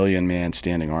a 1 million man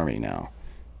standing army now.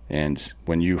 And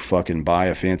when you fucking buy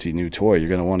a fancy new toy, you're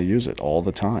going to want to use it all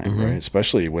the time, right?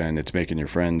 Especially when it's making your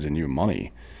friends and you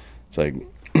money. It's like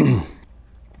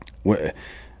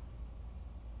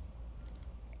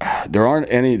there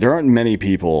aren't many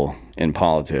people in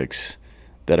politics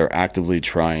that are actively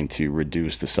trying to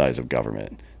reduce the size of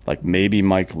government. Like maybe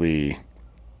Mike Lee,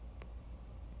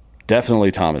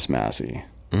 definitely Thomas Massey,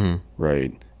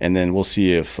 right? And then we'll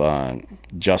see if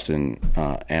Justin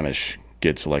Amish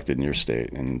gets elected in your state,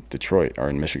 in Detroit, or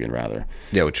in Michigan rather.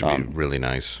 Yeah, which would be really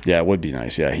nice. Yeah, it would be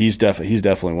nice. Yeah, he's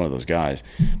definitely one of those guys.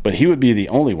 But he would be the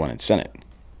only one in Senate.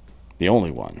 The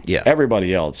only one. Yeah.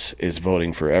 Everybody else is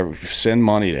voting for send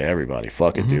money to everybody.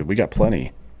 Fuck it, dude. We got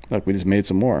plenty. Look, we just made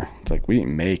some more. It's like we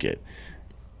didn't make it.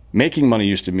 Making money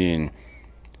used to mean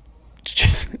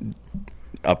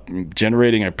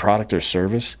generating a product or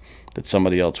service that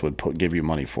somebody else would give you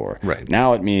money for. Right.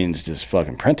 Now it means just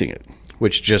fucking printing it.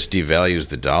 Which just devalues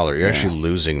the dollar. You're actually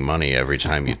losing money every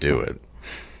time you do it.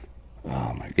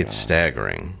 Oh my god. It's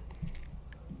staggering.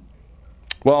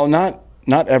 Well, not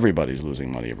everybody's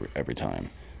losing money every time.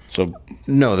 So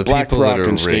no, the Black people Rock that are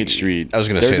and State Street. I was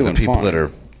going to say the doing people fine. that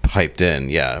are piped in.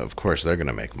 Yeah, of course they're going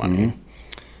to make money.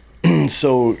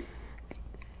 So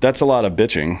that's a lot of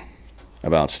bitching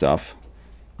about stuff.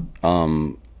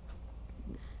 I'm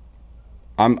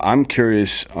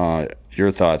curious your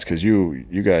your thoughts, because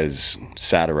you guys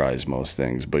satirize most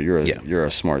things, but Yeah. you're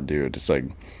a smart dude. It's like,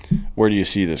 where do you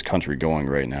see this country going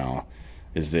right now?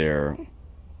 Is there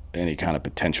any kind of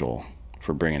potential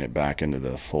for bringing it back into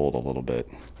the fold a little bit?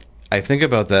 I think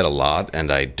about that a lot,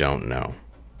 and I don't know.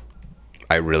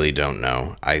 I really don't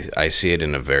know. I see it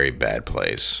in a very bad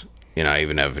place. You know, I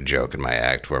even have a joke in my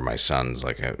act where my son's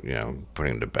like,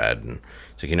 putting him to bed, and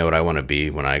it's like, you know what I want to be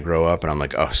when I grow up? And I'm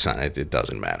like, oh, son, it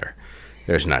doesn't matter.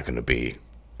 There's not going to be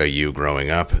a you growing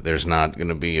up. There's not going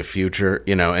to be a future,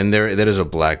 and that is a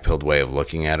black-pilled way of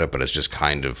looking at it, but it's just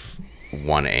kind of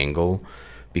one angle,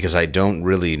 because I don't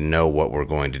really know what we're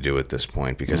going to do at this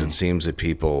point, because it seems that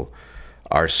people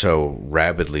are so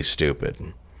rabidly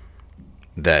stupid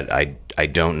that I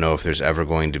don't know if there's ever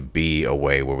going to be a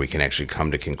way where we can actually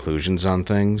come to conclusions on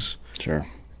things. Sure.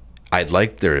 I'd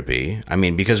like there to be. I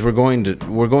mean, because we're going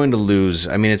to lose.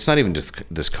 I mean, it's not even just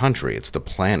this country; it's the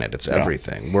planet. It's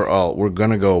everything. We're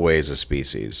going to go away as a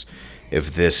species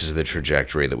if this is the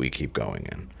trajectory that we keep going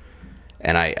in.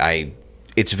 And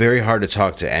it's very hard to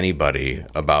talk to anybody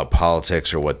about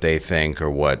politics or what they think or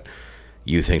what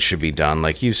you think should be done.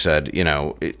 Like you said,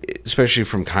 especially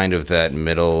from kind of that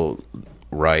middle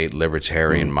right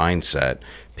libertarian mindset.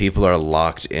 People are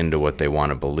locked into what they want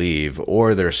to believe,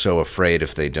 or they're so afraid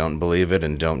if they don't believe it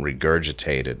and don't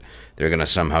regurgitate it, they're going to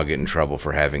somehow get in trouble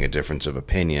for having a difference of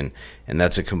opinion, and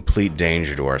that's a complete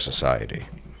danger to our society.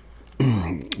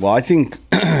 Well, I think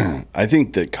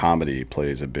that comedy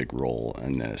plays a big role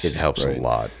in this. It helps a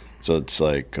lot. So it's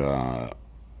like,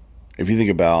 if you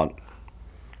think about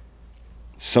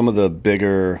some of the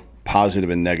bigger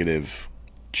positive and negative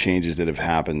changes that have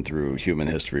happened through human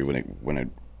history when it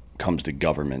comes to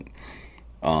government,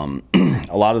 a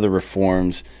lot of the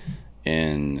reforms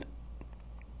in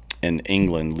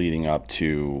England leading up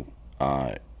to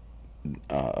what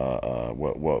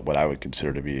I would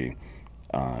consider to be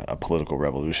a political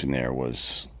revolution there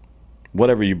was,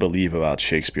 whatever you believe about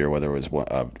Shakespeare, whether it was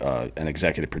an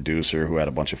executive producer who had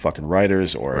a bunch of fucking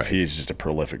writers, or if he's just a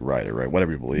prolific writer, right?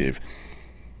 Whatever you believe,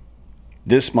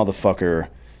 this motherfucker,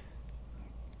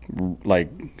 like,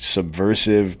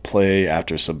 subversive play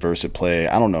after subversive play.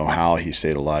 I don't know how he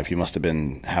stayed alive. He must have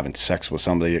been having sex with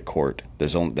somebody at court.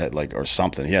 There's only that, like, or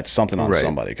something. He had something on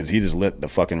somebody, because he just lit the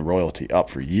fucking royalty up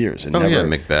for years. And never,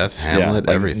 Macbeth, Hamlet,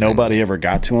 everything. Nobody ever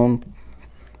got to him.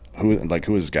 Who is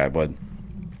this guy? But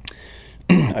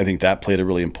I think that played a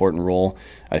really important role.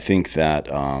 I think that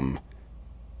a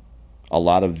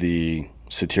lot of the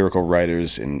satirical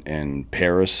writers in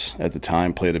Paris at the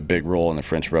time played a big role in the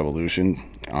French Revolution,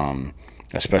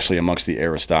 especially amongst the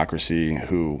aristocracy,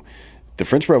 who the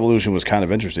French Revolution was kind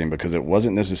of interesting because it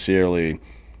wasn't necessarily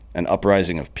an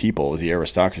uprising of people. It was the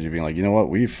aristocracy being like, you know what,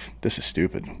 this is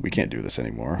stupid. We can't do this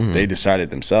anymore. Mm-hmm. They decided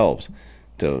themselves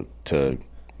to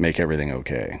make everything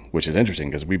okay, which is interesting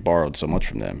because we borrowed so much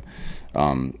from them.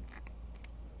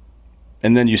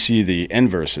 And then you see the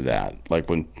inverse of that, like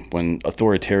when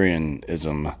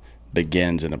authoritarianism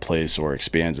begins in a place or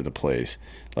expands in a place,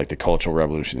 like the Cultural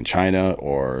Revolution in China,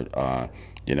 or one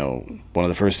of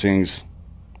the first things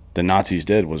the Nazis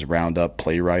did was round up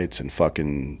playwrights and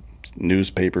fucking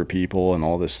newspaper people and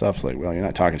all this stuff. Like, well, you're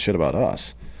not talking shit about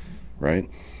us, right?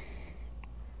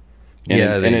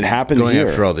 And it happened going here.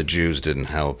 After all, the Jews didn't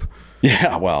help.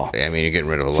 Yeah, well, I mean, you're getting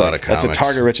rid of a lot of comics. That's a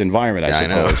target-rich environment, I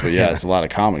suppose. But it's a lot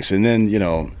of comics. And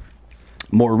then,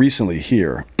 more recently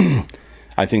here,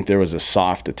 I think there was a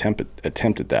soft attempt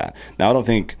at that. Now, I don't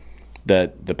think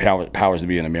that the powers that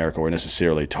be in America were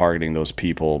necessarily targeting those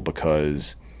people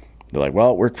because they're like,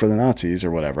 well, work for the Nazis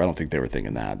or whatever. I don't think they were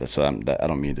thinking that. I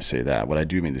don't mean to say that. What I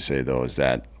do mean to say, though, is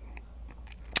that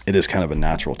it is kind of a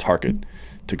natural target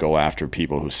to go after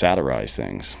people who satirize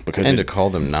things, and to call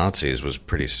them Nazis was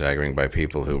pretty staggering by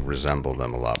people who resemble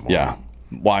them a lot more. Yeah,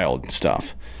 wild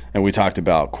stuff. And we talked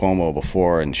about Cuomo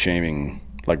before and shaming.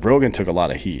 Like, Rogan took a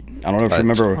lot of heat. I don't know if you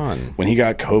remember when he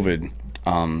got COVID.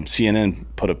 CNN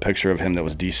put a picture of him that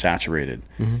was desaturated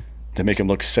to make him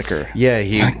look sicker. Yeah,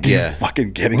 you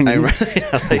fucking kidding me?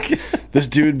 Like, this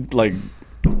dude, like,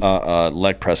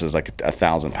 leg presses like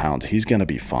 1,000 pounds. He's gonna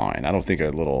be fine. I don't think a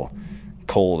little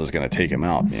cold is going to take him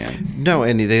out, man. No,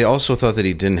 and they also thought that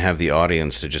he didn't have the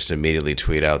audience to just immediately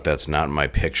tweet out, "That's not my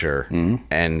picture,"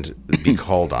 and be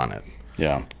called on it.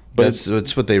 Yeah, but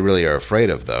that's what they really are afraid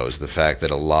of, though, is the fact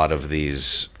that a lot of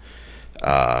these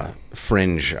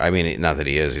fringe. I mean, not that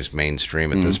he's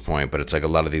mainstream at this point, but it's like a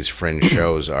lot of these fringe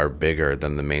shows are bigger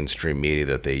than the mainstream media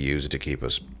that they use to keep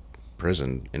us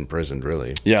imprisoned.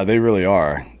 Really. Yeah, they really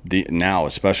are now,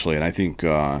 especially, and I think.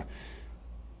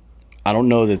 I don't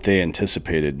know that they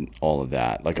anticipated all of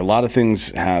that. Like a lot of things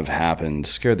have happened.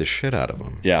 Scared the shit out of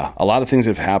them. Yeah, a lot of things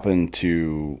have happened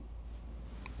to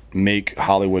make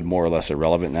Hollywood more or less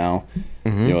irrelevant now.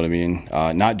 You know what I mean?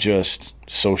 Not just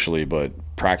socially, but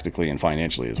practically and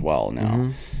financially as well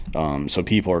now. So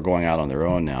people are going out on their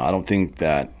own now. I don't think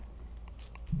that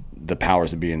the powers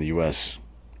that be in the U.S.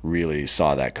 really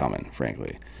saw that coming,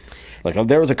 frankly. Like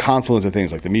there was a confluence of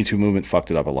things, like the Me Too movement fucked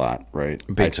it up a lot, right?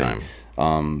 Big time.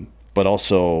 But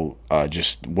also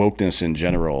just wokeness in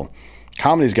general.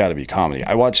 Comedy's got to be comedy.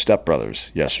 I watched Step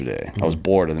Brothers yesterday. I was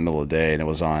bored in the middle of the day, and it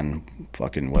was on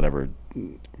fucking whatever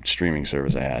streaming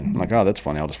service I had. I'm like, oh, that's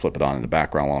funny. I'll just flip it on in the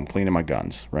background while I'm cleaning my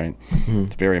guns, right?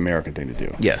 It's a very American thing to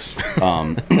do. Yes.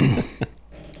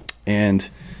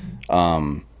 And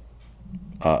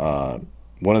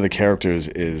one of the characters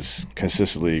is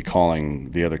consistently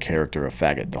calling the other character a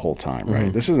faggot the whole time,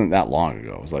 right? This isn't that long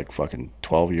ago. It was like fucking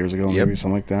 12 years ago, maybe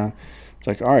something like that. It's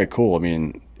like, all right, cool. I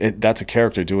mean, that's a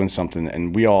character doing something,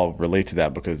 and we all relate to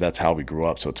that because that's how we grew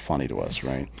up, so it's funny to us,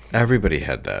 right? Everybody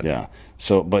had that. Yeah.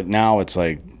 So, but now it's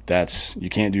like, you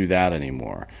can't do that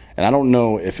anymore. And I don't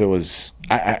know if it was,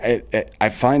 I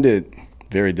find it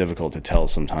very difficult to tell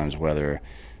sometimes whether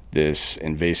this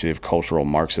invasive cultural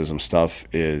Marxism stuff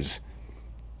is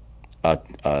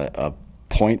a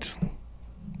point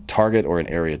target or an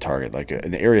area target. Like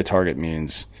an area target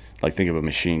means, like, think of a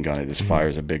machine gun. It just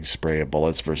fires a big spray of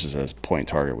bullets versus a point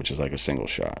target, which is like a single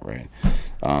shot, right?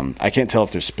 I can't tell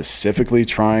if they're specifically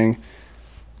trying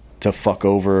to fuck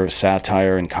over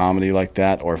satire and comedy like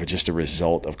that, or if it's just a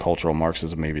result of cultural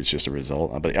Marxism. Maybe it's just a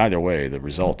result. But either way, the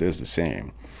result is the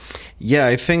same. Yeah,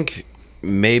 I think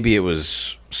maybe it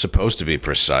was supposed to be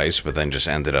precise, but then just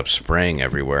ended up spraying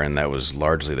everywhere, and that was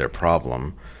largely their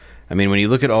problem. I mean, when you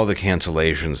look at all the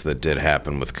cancellations that did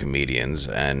happen with comedians,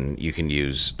 and you can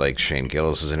use like Shane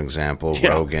Gillis as an example,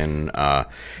 Rogan,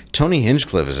 Tony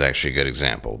Hinchcliffe is actually a good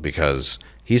example because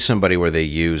he's somebody where they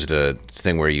used a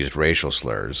thing where he used racial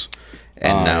slurs,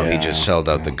 and now he just sold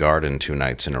out the Garden 2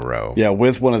 nights in a row. Yeah,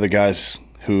 with one of the guys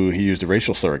who he used a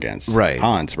racial slur against, right?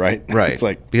 Hans, right? Right. It's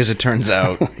like, because it turns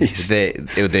out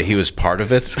that he was part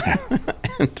of it.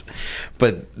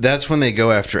 But that's when they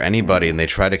go after anybody and they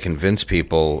try to convince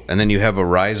people, and then you have a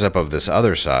rise up of this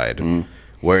other side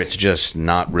where it's just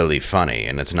not really funny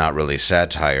and it's not really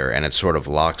satire, and it's sort of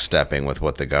lockstepping with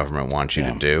what the government wants you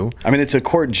to do. I mean, it's a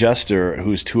court jester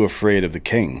who's too afraid of the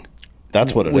king.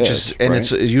 That's what it is. And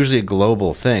it's usually a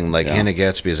global thing. Like Hannah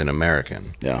Gatsby is an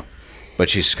American. Yeah. But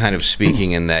she's kind of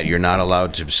speaking in that you're not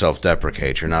allowed to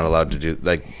self-deprecate. You're not allowed to do,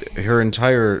 like, her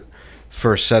entire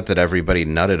first set that everybody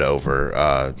nutted over,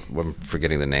 I'm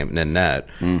forgetting the name, Nanette,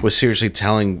 was seriously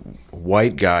telling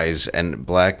white guys and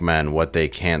black men what they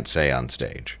can't say on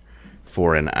stage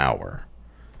for an hour.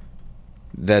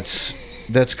 That's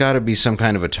got to be some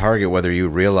kind of a target, whether you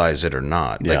realize it or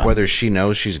not. Like whether she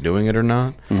knows she's doing it or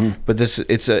not. But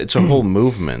it's a whole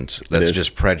movement that's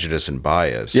just prejudice and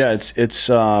bias. Yeah, it's it's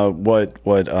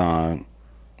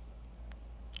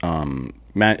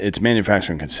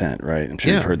manufacturing consent, right? I'm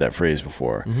sure you've heard that phrase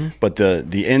before. But the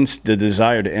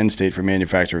desire to end state for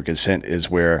manufacturing consent is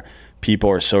where people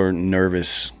are so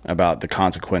nervous about the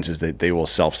consequences that they will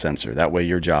self-censor. That way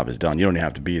your job is done. You don't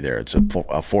have to be there. It's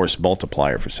a force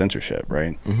multiplier for censorship,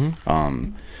 right?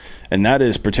 And that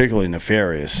is particularly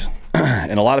nefarious.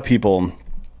 And a lot of people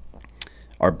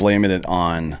are blaming it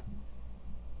on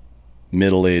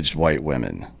middle-aged white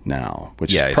women now,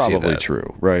 which is probably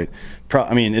true, right?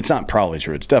 I mean, it's not probably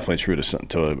true. It's definitely true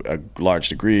to a large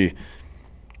degree.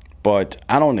 But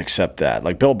I don't accept that.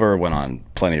 Like, Bill Burr went on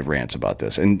plenty of rants about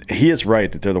this, and he is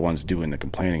right that they're the ones doing the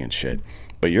complaining and shit.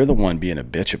 But you're the one being a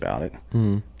bitch about it.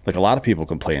 Like, a lot of people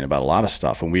complain about a lot of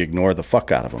stuff, and we ignore the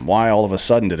fuck out of them. Why all of a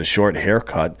sudden did a short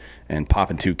haircut and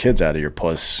popping 2 kids out of your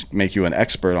puss make you an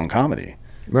expert on comedy?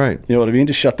 Right. You know what I mean?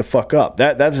 Just shut the fuck up.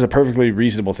 That is a perfectly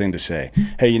reasonable thing to say.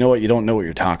 Hey, you know what? You don't know what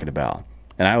you're talking about.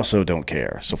 And I also don't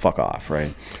care, so fuck off,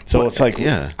 right? So it's like,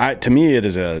 to me, it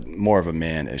is more of a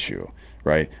man issue.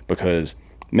 Right? Because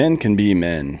men can be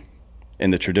men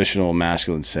in the traditional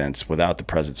masculine sense without the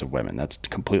presence of women. That's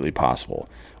completely possible.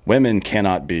 Women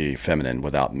cannot be feminine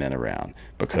without men around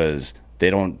because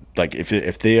they don't, like,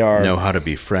 if they are know how to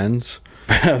be friends.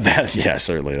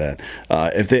 Certainly that.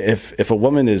 If a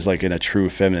woman is like in a true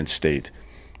feminine state,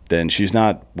 then she's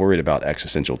not worried about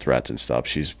existential threats and stuff.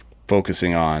 She's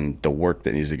focusing on the work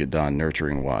that needs to get done,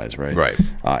 nurturing wise, right? Right.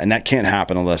 And that can't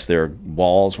happen unless there are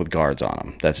walls with guards on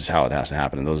them. That's just how it has to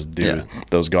happen. And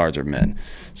those guards are men.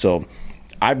 So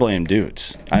I blame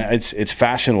dudes. It's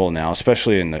fashionable now,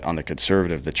 especially on the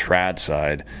conservative, the trad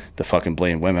side, to fucking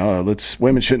blame women. Oh,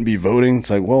 women shouldn't be voting.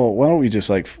 It's like, well, why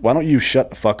don't you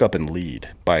shut the fuck up and lead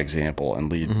by example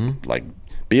and lead, like,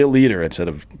 be a leader instead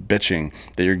of bitching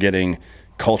that you're getting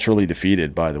culturally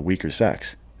defeated by the weaker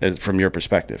sex, from your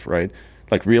perspective, right?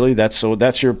 Like, really,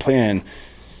 that's your plan,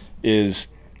 is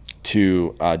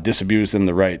to disabuse them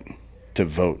the right to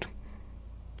vote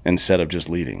instead of just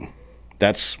leading.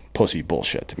 That's pussy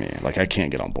bullshit to me. Like, I can't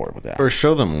get on board with that. Or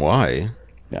show them why.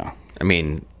 Yeah. I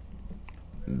mean,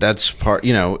 that's part,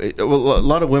 you know, a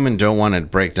lot of women don't want to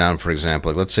break down, for example,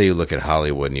 like, let's say you look at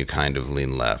Hollywood and you kind of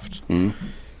lean left.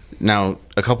 Now,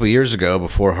 a couple of years ago,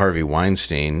 before Harvey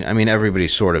Weinstein, I mean, everybody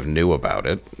sort of knew about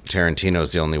it.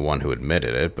 Tarantino's the only one who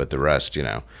admitted it, but the rest, you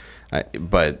know,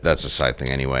 but that's a side thing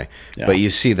anyway. Yeah. But you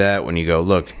see that when you go,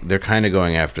 look, they're kind of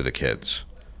going after the kids.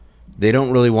 They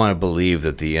don't really want to believe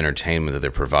that the entertainment that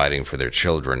they're providing for their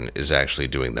children is actually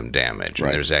doing them damage. Right.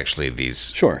 And there's actually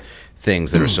these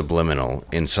things that are subliminal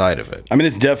inside of it. I mean,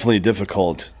 it's definitely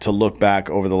difficult to look back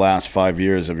over the last 5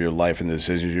 years of your life and the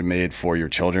decisions you made for your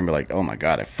children and be like, oh my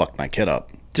God, I fucked my kid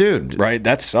up. Dude. Right?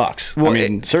 That sucks. Well, I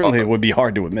mean, certainly it would be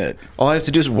hard to admit. All I have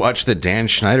to do is watch the Dan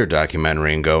Schneider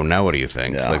documentary and go, now what do you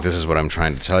think? Yeah. Like, this is what I'm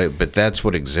trying to tell you. But that's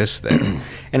what exists there.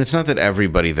 And it's not that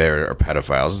everybody there are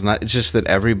pedophiles. It's just that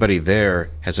everybody there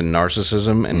has a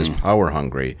narcissism and is power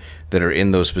hungry that are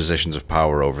in those positions of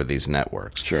power over these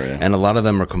networks. Sure, yeah. And a lot of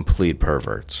them are complete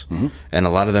perverts. And a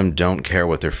lot of them don't care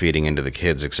what they're feeding into the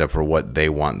kids except for what they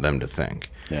want them to think.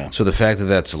 Yeah. So the fact that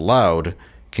that's allowed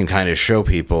can kind of show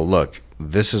people, look,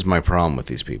 this is my problem with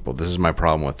these people. This is my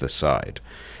problem with this side.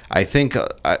 I think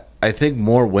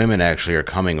more women actually are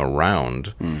coming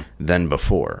around than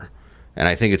before. And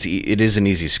I think it is an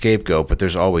easy scapegoat, but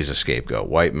there's always a scapegoat.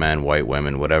 White men, white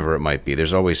women, whatever it might be.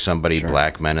 There's always somebody,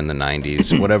 black men in the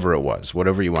 90s, whatever it was,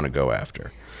 whatever you want to go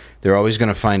after. They're always going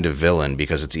to find a villain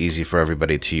because it's easy for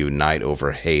everybody to unite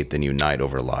over hate than unite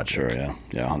over logic. Sure, yeah.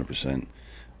 Yeah, 100%.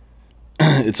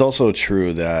 It's also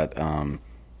true that...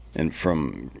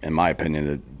 in my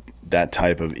opinion, that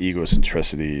type of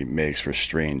egocentricity makes for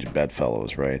strange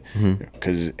bedfellows, right?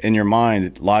 Because in your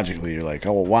mind, logically, you're like,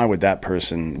 oh, well, why would that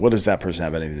person, what does that person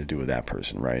have anything to do with that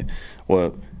person, right?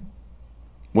 Well,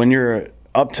 when you're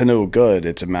up to no good,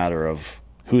 it's a matter of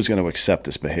who's going to accept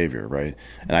this behavior, right?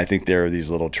 And I think there are these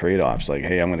little trade-offs, like,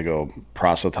 hey, I'm going to go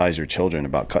proselytize your children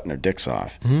about cutting their dicks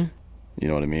off. You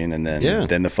know what I mean? And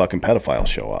then the fucking pedophiles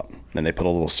show up, and they put a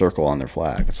little circle on their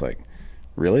flag. It's like,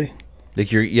 really?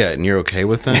 Like and you're okay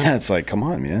with that? Yeah, it's like, come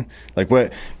on, man. Like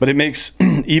what? But it makes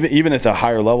even at the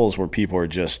higher levels where people are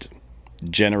just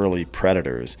generally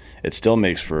predators, it still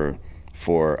makes for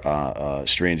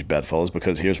strange bedfellows,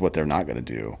 because here's what they're not going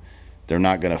to do. They're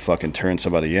not going to fucking turn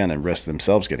somebody in and risk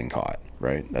themselves getting caught,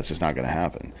 right? That's just not going to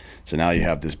happen. So now you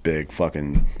have this big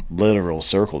fucking literal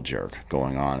circle jerk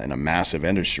going on in a massive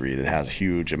industry that has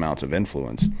huge amounts of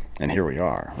influence, and here we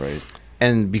are, right?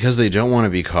 And because they don't want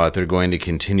to be caught, they're going to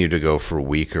continue to go for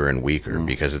weaker and weaker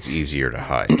because it's easier to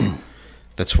hide.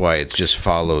 That's why it just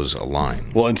follows a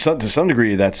line. Well, and to some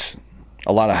degree, that's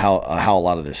a lot of how a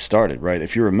lot of this started, right?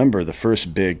 If you remember, the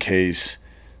first big case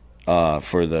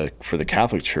for the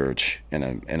Catholic Church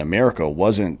in America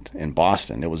wasn't in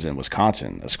Boston; it was in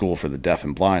Wisconsin, a school for the deaf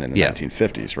and blind in the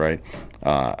 1950s, right?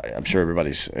 I'm sure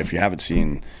if you haven't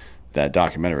seen that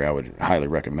documentary, I would highly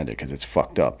recommend it because it's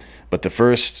fucked up. But the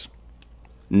first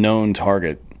known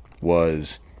target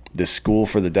was this school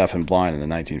for the deaf and blind in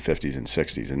the 1950s and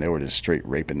 60s, and they were just straight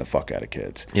raping the fuck out of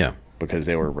kids. Yeah. Because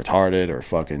they were retarded or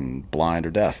fucking blind or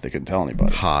deaf. They couldn't tell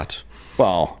anybody. Hot.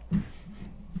 Well,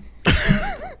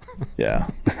 yeah.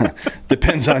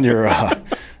 Depends on your,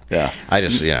 yeah. I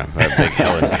just, a big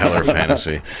Helen Keller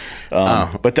fantasy.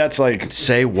 But that's like...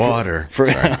 Say water.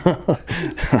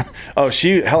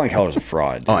 Helen Keller's a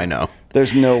fraud. Oh, I know.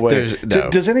 There's no way.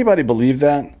 Does anybody believe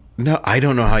that? No, I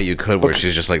don't know how you could, where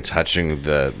she's just like touching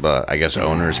the I guess,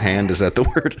 owner's hand. Is that the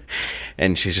word?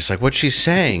 And she's just like, what she's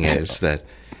saying is that,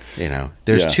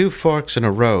 there's two forks in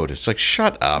a road. It's like,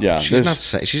 shut up. Yeah, she's not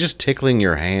saying, she's just tickling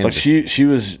your hand. But she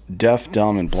was deaf,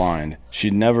 dumb, and blind.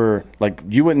 She'd never,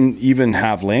 you wouldn't even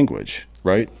have language,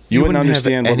 right? You wouldn't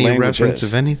understand what language reference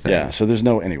of anything. Yeah, so there's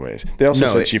no anyways. They also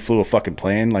said she flew a fucking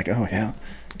plane, like, oh, yeah.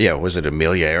 Yeah, was it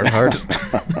Amelia Earhart?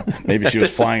 Maybe she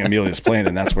was flying Amelia's plane,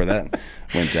 and that's where that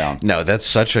went down. No, that's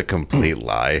such a complete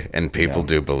lie, and people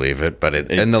do believe it.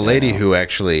 But and the lady who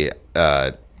actually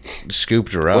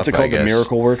scooped her up. What's it called? I guess. The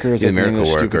miracle worker? Is The that the name of miracle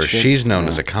this stupid worker. shit? She's known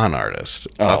as a con artist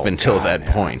up until that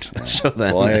point. So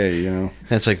then, well, hey,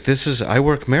 it's like, I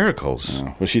work miracles.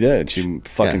 Well, she did. She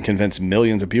fucking convinced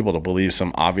millions of people to believe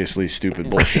some obviously stupid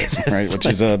bullshit, right? Which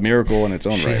is a miracle in its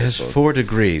own right. She has 4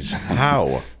 degrees.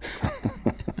 How?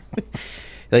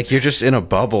 Like, you're just in a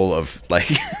bubble of, like,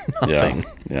 nothing.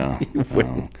 Yeah.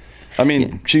 I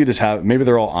mean, she could just have, maybe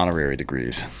they're all honorary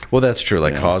degrees. Well, that's true.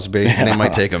 Like Cosby. They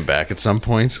might take him back at some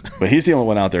point. But he's the only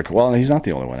one out there. Well, he's not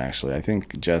the only one, actually. I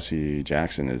think Jesse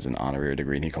Jackson is an honorary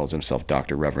degree, and he calls himself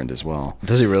Dr. Reverend as well.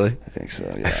 Does he really? I think so,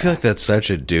 yeah. I feel like that's such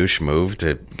a douche move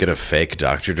to get a fake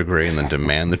doctor degree and then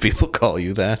demand that people call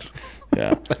you that.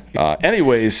 Yeah.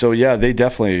 Anyways, so yeah, they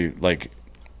definitely, like,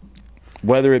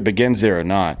 whether it begins there or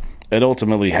not, it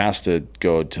ultimately has to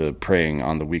go to preying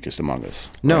on the weakest among us.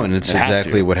 No, right? and it's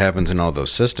exactly what happens in all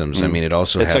those systems. I mean, it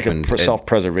also happened. It's like a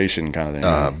self-preservation kind of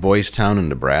thing. Boys Town in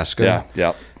Nebraska.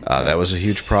 Yeah. That was a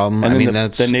huge problem. And I mean,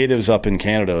 that's the natives up in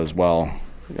Canada as well.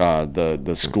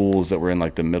 The schools that were in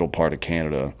like the middle part of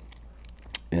Canada,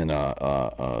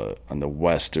 on the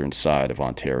western side of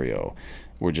Ontario,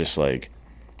 were just like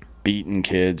beating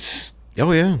kids.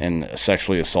 Oh, yeah. And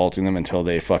sexually assaulting them until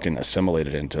they fucking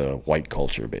assimilated into white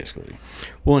culture, basically.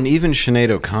 Well, and even Sinead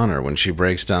O'Connor, when she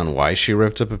breaks down why she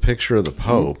ripped up a picture of the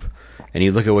Pope, and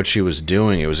you look at what she was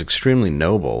doing, it was extremely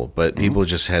noble, but people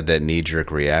just had that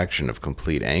knee-jerk reaction of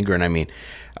complete anger. And I mean,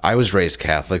 I was raised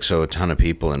Catholic, so a ton of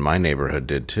people in my neighborhood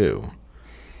did too.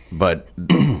 But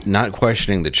not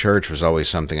questioning the church was always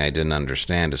something I didn't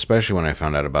understand, especially when I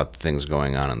found out about the things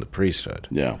going on in the priesthood.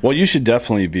 Yeah. Well, you should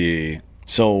definitely be...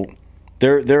 So...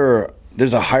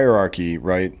 There's a hierarchy,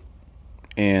 right?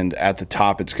 And at the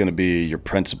top, it's going to be your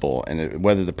principal, and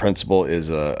whether the principal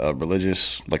is a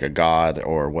religious, like a god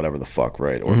or whatever the fuck,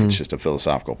 right? Or if it's just a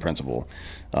philosophical principle.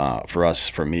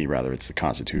 For me, rather, it's the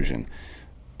Constitution.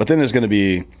 But then there's going to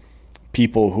be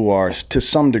people who are, to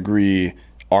some degree,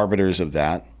 arbiters of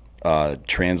that,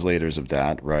 translators of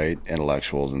that, right?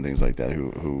 Intellectuals and things like that,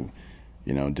 who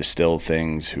distill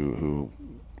things, who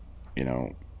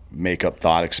make up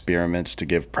thought experiments to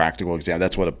give practical examples.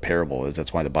 That's what a parable is.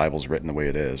 That's why the Bible's written the way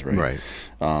it is, right?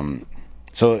 Right.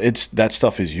 So that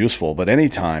stuff is useful. But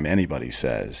anytime anybody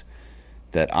says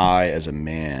that I, as a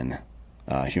man,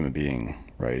 human being,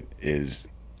 right,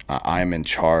 I'm in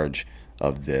charge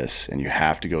of this, and you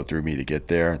have to go through me to get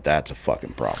there, that's a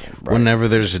fucking problem. Right? Whenever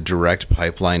there's a direct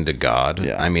pipeline to God,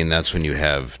 Yeah. I mean, that's when you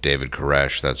have David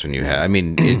Koresh. That's when you have. I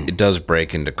mean, it does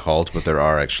break into cult, but there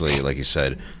are actually, like you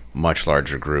said, much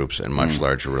larger groups and much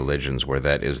larger religions where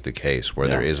that is the case, where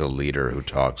there is a leader who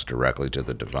talks directly to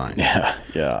the divine. Yeah.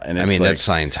 And I mean, that's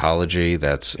Scientology.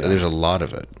 There's a lot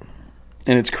of it.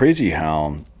 And it's crazy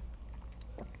how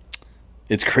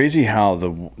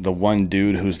the one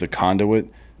dude who's the conduit,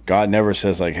 God never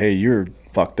says like, hey, you're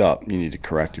fucked up, you need to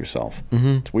correct yourself.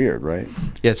 It's weird, right?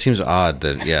 Yeah, it seems odd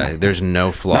that there's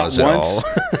no flaws at all.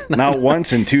 Not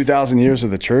once in 2,000 years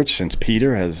of the church, since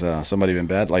Peter, has somebody been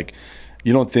bad. Like,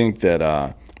 you don't think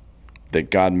that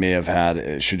God may have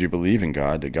had, should you believe in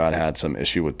God, that God had some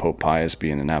issue with Pope Pius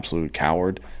being an absolute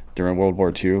coward during World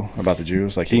War II about the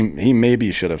Jews? Like, he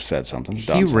maybe should have said something.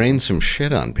 He rained some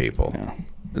shit on people. Yeah.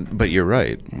 But you're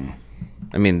right.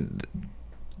 I mean,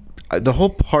 the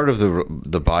whole part of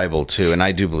the Bible too, and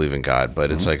I do believe in God,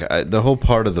 but it's like the whole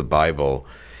part of the Bible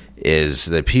is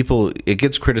that it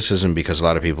gets criticism because a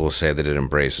lot of people will say that it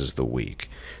embraces the weak.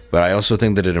 But I also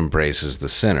think that it embraces the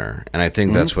sinner. And I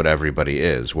think that's what everybody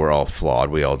is. We're all flawed.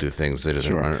 We all do things that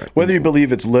isn't right. Whether you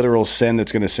believe it's literal sin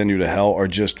that's going to send you to hell or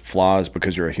just flaws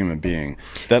because you're a human being,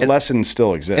 that lesson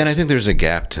still exists. And I think there's a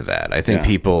gap to that. I think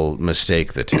people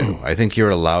mistake the two. I think you're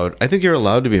allowed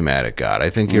to be mad at God. I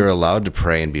think you're allowed to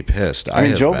pray and be pissed. I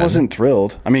mean, Job wasn't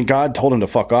thrilled. I mean, God told him to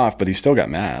fuck off, but he still got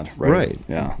mad, right? Right.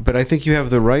 Yeah. But I think you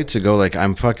have the right to go like,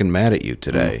 I'm fucking mad at you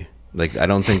today. Like, I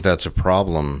don't think that's a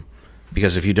problem.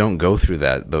 Because if you don't go through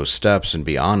those steps and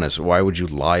be honest, why would you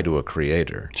lie to a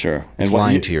creator? Sure. It's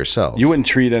lying to yourself. You wouldn't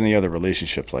treat any other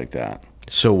relationship like that.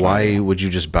 So why would you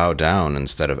just bow down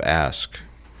instead of ask?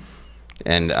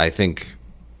 And I think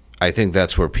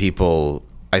that's where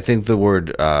I think the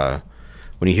word,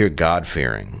 when you hear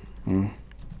God-fearing,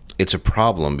 it's a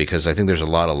problem because I think there's a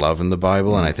lot of love in the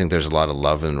Bible, and I think there's a lot of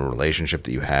love in the relationship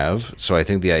that you have. So I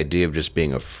think the idea of just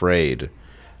being afraid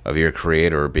of your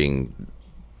creator or being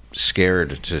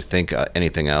scared to think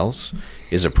anything else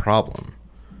is a problem.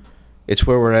 It's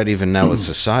where we're at even now with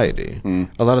society.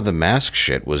 A lot of the mask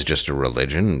shit was just a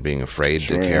religion and being afraid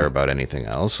to care about anything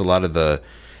else. A lot of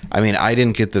I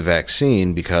didn't get the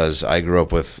vaccine because I grew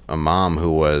up with a mom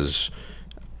who was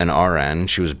an RN.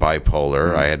 She was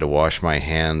bipolar. I had to wash my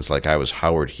hands like I was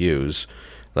Howard Hughes.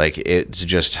 Like, it's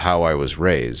just how I was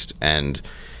raised. And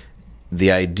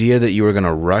the idea that you were going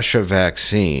to rush a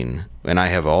vaccine, and I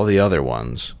have all the other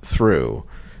ones, through,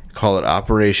 call it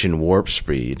Operation Warp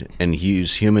Speed, and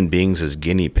use human beings as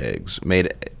guinea pigs,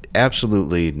 made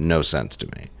absolutely no sense to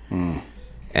me.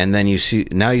 And then you see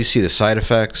the side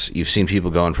effects. You've seen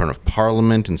people go in front of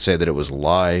Parliament and say that it was a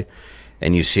lie,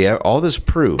 and you see all this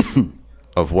proof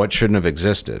of what shouldn't have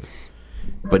existed.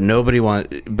 But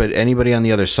but anybody on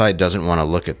the other side doesn't want to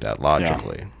look at that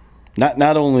logically. Yeah.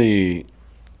 Not only,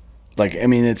 like, I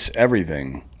mean, it's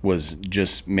everything was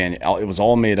just it was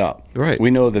all made up. Right.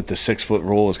 We know that the 6-foot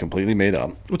rule is completely made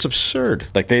up. It's absurd.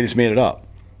 Like, they just made it up.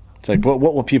 It's like, what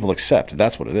will people accept?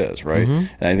 That's what it is, right? Mm-hmm.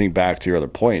 And I think back to your other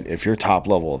point, if you're top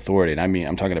level authority, and I mean,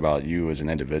 I'm talking about you as an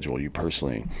individual, you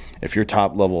personally, if you're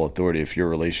top level authority, if your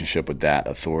relationship with that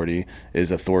authority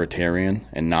is authoritarian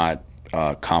and not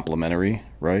complementary,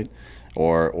 right?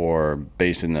 Or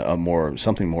based in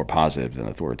something more positive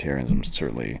than authoritarianism,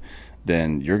 certainly,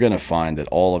 then you're going to find that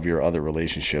all of your other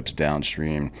relationships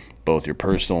downstream, both your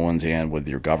personal ones and with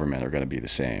your government, are going to be the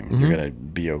same. Mm-hmm. You're going to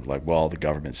be like, well, the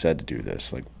government said to do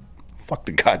this. Like, fuck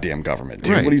the goddamn government,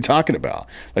 dude. Right. What are you talking about?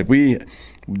 Like, we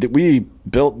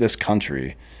built this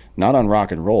country not on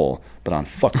rock and roll, but on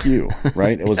fuck you,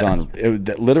 right? It was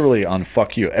literally on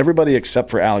fuck you. Everybody except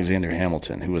for Alexander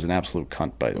Hamilton, who was an absolute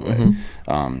cunt, by the way,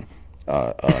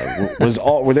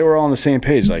 they were all on the same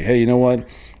page. Like, hey, you know what?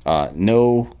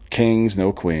 No kings,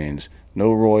 no queens,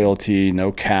 no royalty,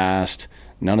 no caste,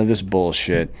 none of this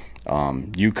bullshit.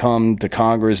 You come to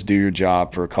Congress, do your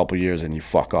job for a couple years, and you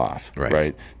fuck off.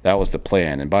 Right? That was the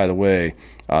plan. And by the way,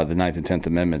 the 9th and 10th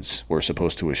Amendments were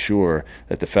supposed to assure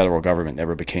that the federal government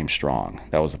never became strong.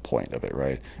 That was the point of it,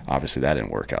 right? Obviously, that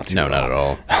didn't work out too well. No, not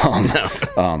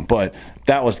at all. But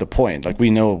that was the point. Like, we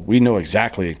know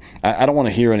exactly. I don't want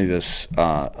to hear any of this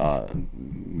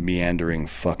meandering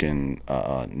fucking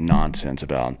nonsense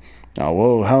about,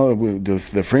 whoa, how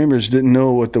the framers didn't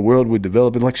know what the world would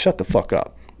develop. Like, shut the fuck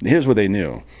up. Here's what they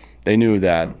knew. They knew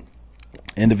that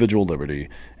individual liberty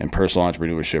and personal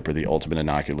entrepreneurship are the ultimate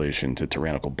inoculation to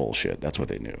tyrannical bullshit. That's what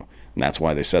they knew. And that's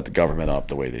why they set the government up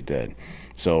the way they did.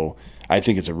 So I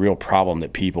think it's a real problem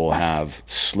that people have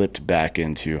slipped back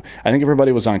into. I think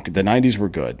everybody was on, the 90s were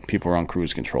good. People were on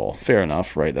cruise control. Fair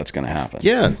enough, right? That's going to happen.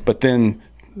 Yeah. But then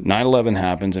 9/11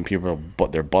 happens and people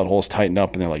their buttholes tighten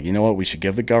up and they're like, you know what? We should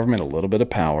give the government a little bit of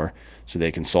power so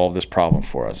they can solve this problem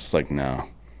for us. It's like, no.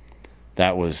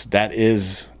 That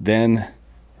is then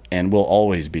and will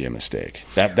always be a mistake.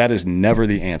 That is never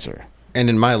the answer. And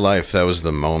in my life, that was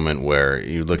the moment where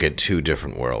you look at two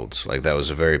different worlds. Like, that was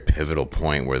a very pivotal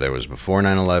point where there was before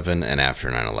 9/11 and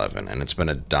after 9/11, and it's been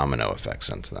a domino effect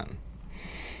since then.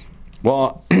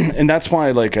 Well, and that's why,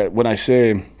 like, when I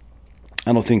say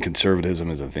I don't think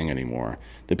conservatism is a thing anymore,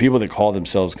 the people that call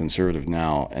themselves conservative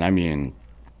now, and I mean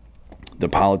the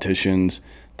politicians,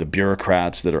 the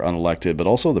bureaucrats that are unelected, but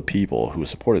also the people who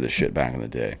supported this shit back in the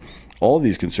day. All of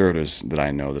these conservatives that I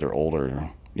know that are older,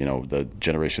 you know, the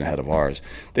generation ahead of ours,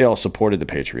 they all supported the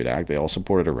Patriot Act. They all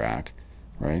supported Iraq,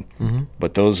 right? Mm-hmm.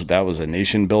 But that was a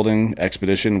nation-building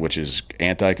expedition, which is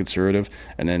anti-conservative,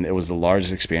 and then it was the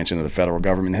largest expansion of the federal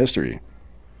government in history.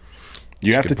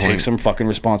 You have to take some fucking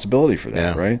responsibility for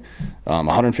that, right?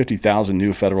 150,000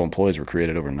 new federal employees were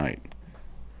created overnight.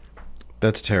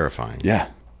 That's terrifying. Yeah.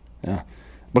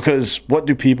 Because what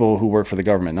do people who work for the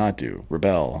government not do?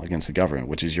 Rebel against the government,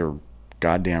 which is your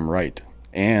goddamn right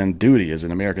and duty as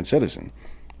an American citizen,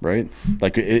 right?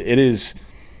 Like, it's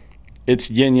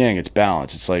yin-yang, it's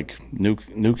balance. It's like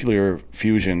nuclear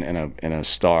fusion in a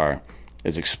star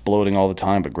is exploding all the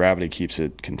time, but gravity keeps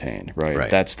it contained, right?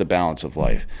 That's the balance of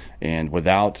life. And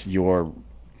without your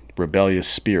rebellious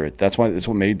spirit, that's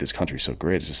what made this country so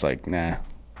great. It's just like, nah.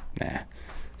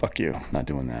 Fuck you, not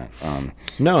doing that.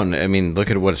 No, I mean,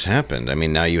 look at what's happened. I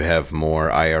mean, now you have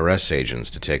more IRS agents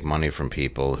to take money from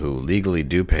people who legally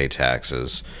do pay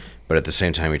taxes, but at the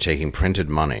same time you're taking printed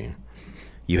money.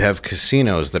 You have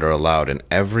casinos that are allowed in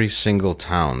every single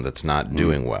town that's not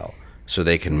doing well, so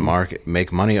they can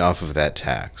make money off of that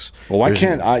tax. Well, why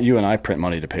can't you and I print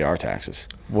money to pay our taxes?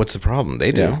 What's the problem?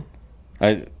 They do.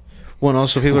 Yeah. Well, and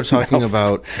also people are talking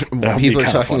about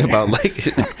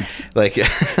like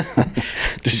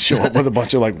just show up with a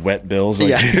bunch of like wet bills.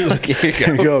 Like,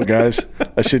 here you go, guys.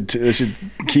 That should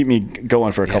keep me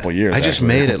going for a couple years. I just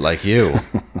made it like you.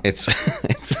 It's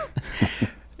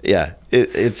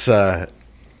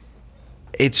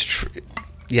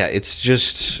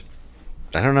just,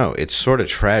 I don't know. It's sort of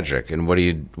tragic. And what do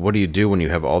you do when you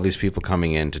have all these people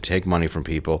coming in to take money from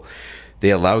people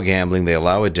They allow gambling. They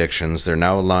allow addictions. They're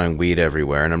now allowing weed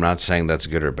everywhere. And I'm not saying that's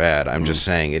good or bad. I'm just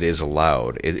saying it is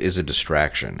allowed. It is a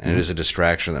distraction. And it is a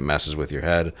distraction that messes with your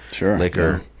head. Sure.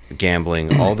 Liquor,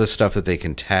 gambling, all this stuff that they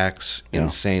can tax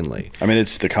insanely. I mean,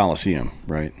 it's the Coliseum,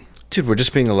 right? Dude, we're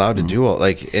just being allowed to do all,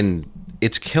 like, and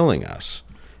it's killing us.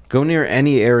 Go near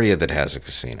any area that has a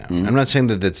casino. I'm not saying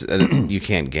that that's you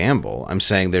can't gamble. I'm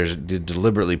saying they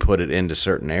deliberately put it into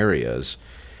certain areas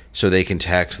so they can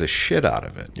tax the shit out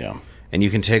of it. Yeah. And you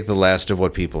can take the last of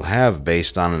what people have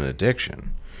based on an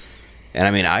addiction. And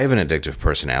I mean, I have an addictive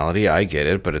personality. I get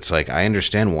it, but it's like I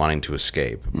understand wanting to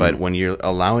escape. But when you're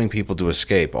allowing people to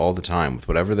escape all the time with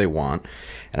whatever they want,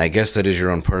 and I guess that is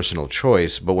your own personal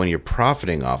choice, but when you're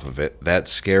profiting off of it, that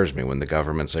scares me when the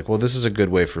government's like, well, this is a good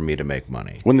way for me to make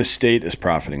money. When the state is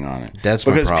profiting on it. That's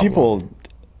my problem. Because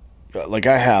people, like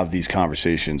I have these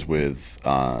conversations with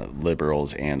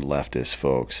liberals and leftist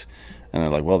folks, and they're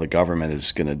like, well, the government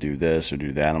is going to do this or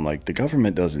do that. I'm like, the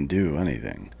government doesn't do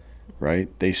anything, right?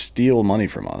 They steal money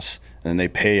from us, and then they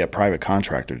pay a private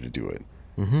contractor to do it.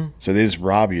 So they just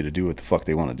rob you to do what the fuck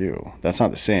they want to do. That's not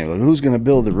the same. Like, who's going to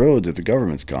build the roads if the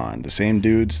government's gone? The same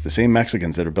dudes, the same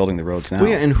Mexicans that are building the roads now.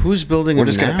 Well, yeah, and who's building We're them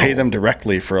just going to now? pay them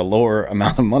directly for a lower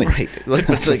amount of money. Right. Like,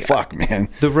 it's like, fuck, man.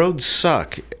 The roads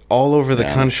suck all over the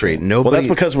country. Nobody. Well, that's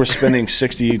because we're spending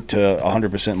 60 to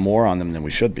 100% more on them than we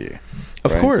should be.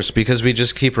 Of course, because we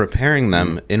just keep repairing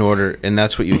them in order, and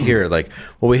that's what you hear. Like,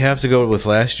 well, we have to go with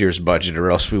last year's budget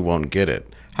or else we won't get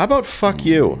it. How about fuck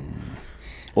you?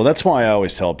 Well, that's why I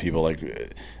always tell people, like,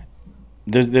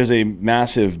 there's a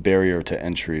massive barrier to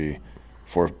entry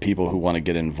for people who want to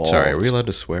get involved. Sorry, are we allowed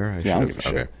to swear? I don't give a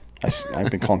shit. I've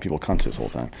been calling people cunts this whole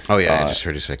time. Oh, yeah, I just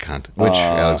heard you say cunt, which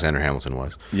Alexander Hamilton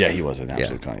was. Yeah, he was an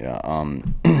absolute cunt,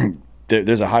 yeah.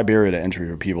 There's a high barrier to entry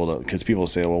for people, because people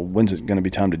say, well, when's it going to be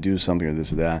time to do something or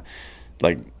this or that?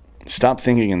 Like, stop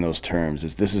thinking in those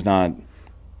terms. This is not...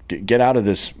 Get out of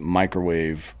this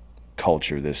microwave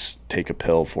culture, this take a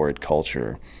pill for it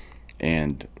culture.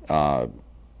 And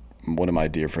one of my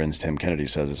dear friends, Tim Kennedy,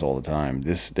 says this all the time.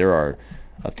 There are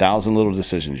 1,000 little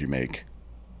decisions you make,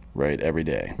 right, every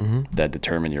day that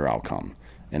determine your outcome.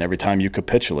 And every time you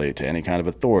capitulate to any kind of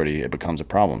authority, it becomes a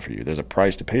problem for you. There's a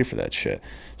price to pay for that shit.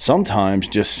 Sometimes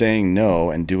just saying no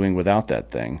and doing without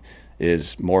that thing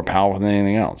is more powerful than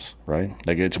anything else, right?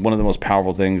 Like, it's one of the most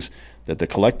powerful things that the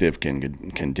collective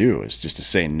can do, is just to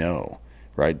say no,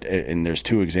 right? And there's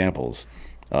two examples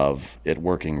of it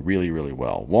working really, really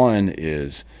well. One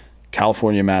is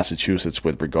California, Massachusetts,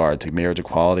 with regard to marriage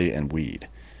equality and weed,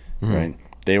 right?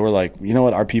 They were like, you know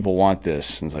what, our people want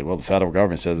this. And it's like, well, the federal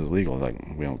government says it's legal. It's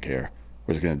like, we don't care.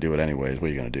 We're just going to do it anyways.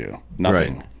 What are you going to do?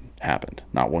 Nothing happened.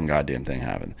 Not one goddamn thing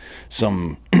happened.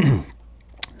 Some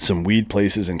weed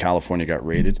places in California got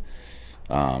raided.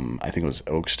 I think it was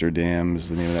Oaksterdam is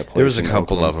the name of that place. There was a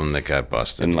couple of them that got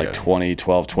busted. In like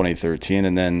 2012, 2013.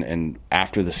 And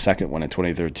after the second one in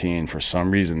 2013, for some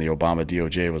reason, the Obama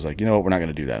DOJ was like, you know what, we're not going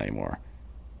to do that anymore.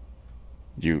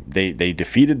 They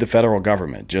defeated the federal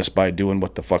government just by doing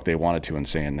what the fuck they wanted to and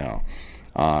saying no.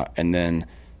 And then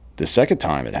the second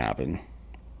time it happened,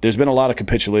 there's been a lot of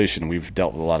capitulation. We've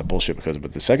dealt with a lot of bullshit because of it.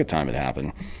 But the second time it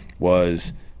happened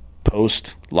was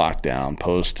post-lockdown,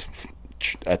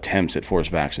 post-attempts at forced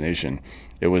vaccination.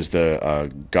 It was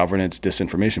the Governance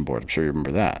Disinformation Board. I'm sure you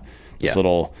remember that. This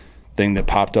little thing that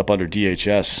popped up under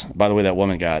DHS. By the way, that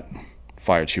woman got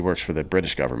fired. She works for the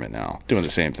British government now, doing the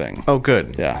same thing. Oh,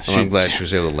 good. Yeah. Well, I'm glad she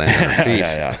was able to land on her feet.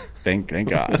 Yeah. Thank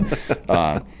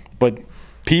God. But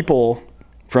people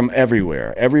from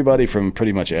everywhere, everybody from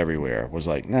pretty much everywhere was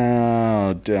like,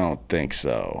 no, don't think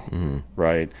so.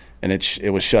 Right? And it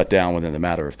was shut down within a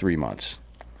matter of 3 months,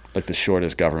 like the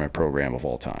shortest government program of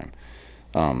all time.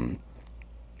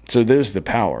 So there's the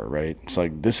power, right? It's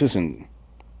like, this isn't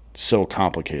so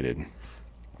complicated.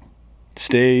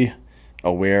 Stay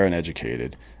aware and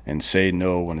educated, and say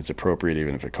no when it's appropriate,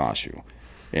 even if it costs you.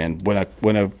 And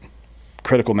when a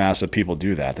critical mass of people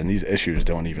do that, then these issues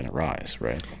don't even arise,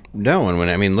 right? No,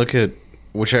 and look at,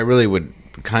 which I really would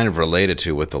kind of relate it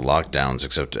to with the lockdowns,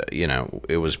 except,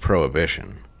 it was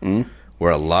prohibition,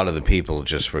 where a lot of the people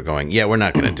just were going, yeah, we're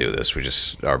not going to do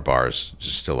this. Our bar's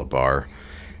just still a bar.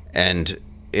 And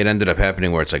it ended up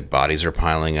happening where it's like bodies are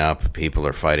piling up, people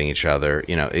are fighting each other.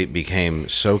 It became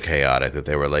so chaotic that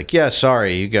they were like, yeah,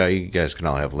 sorry, you guys can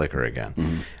all have liquor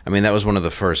again. That was one of the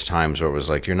first times where it was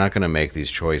like, you're not going to make these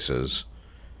choices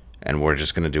and we're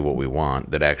just going to do what we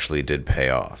want, that actually did pay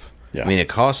off. Yeah. It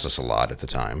cost us a lot at the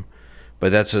time,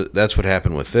 but that's what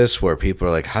happened with this, where people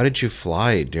are like, how did you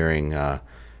fly during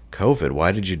COVID?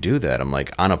 Why did you do that? I'm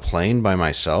like, on a plane by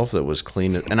myself that was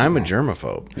clean, and I'm a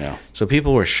germaphobe. Yeah. So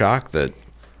people were shocked that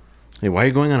Hey, why are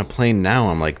you going on a plane now?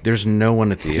 I'm like, there's no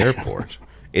one at the airport.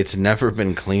 It's never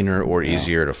been cleaner or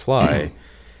easier to fly.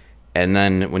 And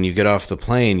then when you get off the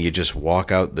plane, you just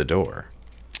walk out the door.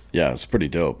 Yeah, it's pretty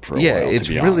dope for a while, it's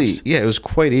to be really honest. it was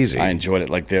quite easy. I enjoyed it.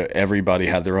 Like everybody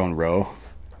had their own row.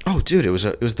 Oh, dude, it was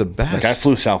the best. Like I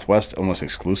flew Southwest almost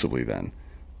exclusively then,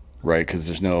 right? Because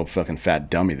there's no fucking fat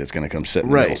dummy that's going to come sit in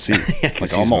the middle seat. Yeah,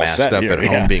 like he's masked up here. at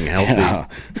home being healthy. Yeah.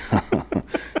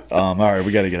 All right,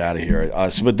 we got to get out of here.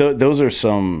 But those are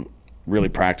some really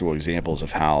practical examples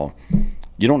of how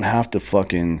you don't have to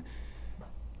fucking.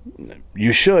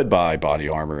 You should buy body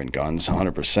armor and guns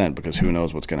 100% because who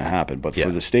knows what's going to happen. But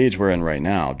for the stage we're in right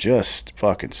now, just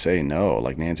fucking say no,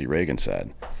 like Nancy Reagan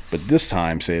said. But this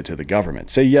time, say it to the government.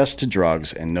 Say yes to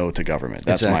drugs and no to government.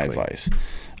 That's my advice.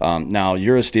 Now,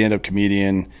 you're a stand-up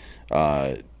comedian.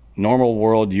 Normal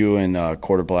World, you and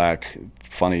Quarter Black,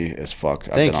 funny as fuck.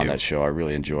 I've been on that show. I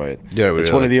really enjoy it. Yeah,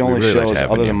 it's one of the only shows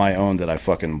other than my own that I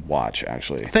fucking watch,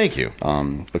 actually. Thank you.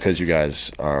 Because you guys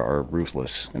are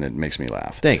ruthless, and it makes me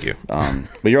laugh. Thank you.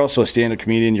 But you're also a stand-up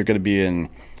comedian. You're going to be in...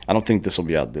 I don't think this will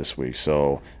be out this week.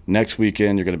 So next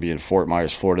weekend, you're going to be in Fort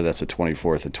Myers, Florida. That's the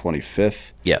 24th and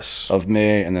 25th of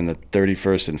May. And then the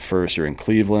 31st and 1st, you're in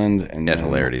Cleveland. And at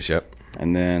Hilarities, yep.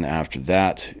 And then after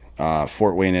that,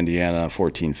 Fort Wayne, Indiana,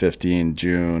 14, 15,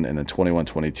 June. And then 21,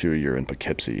 22, you're in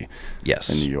Poughkeepsie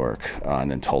in New York. And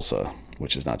then Tulsa,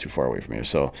 which is not too far away from here.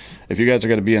 So if you guys are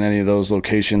going to be in any of those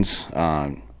locations,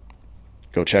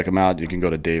 go check them out. You can go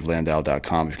to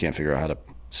davelandau.com. If you can't figure out how to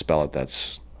spell it,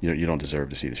 that's... You don't deserve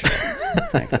to see the show,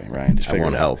 frankly, right? Just figure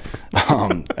it out.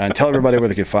 And tell everybody where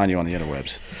they can find you on the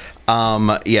interwebs.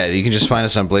 You can just find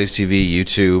us on Blaze TV,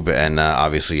 YouTube, and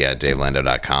obviously,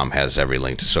 DaveLandau.com has every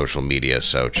link to social media,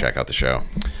 so check out the show.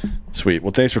 Sweet.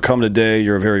 Well, thanks for coming today.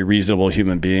 You're a very reasonable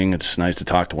human being. It's nice to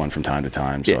talk to one from time to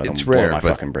time, so I don't blow my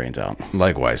fucking brains out.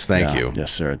 Likewise. Thank you. Yes,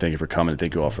 sir. Thank you for coming, and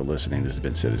thank you all for listening. This has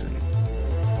been Citizen.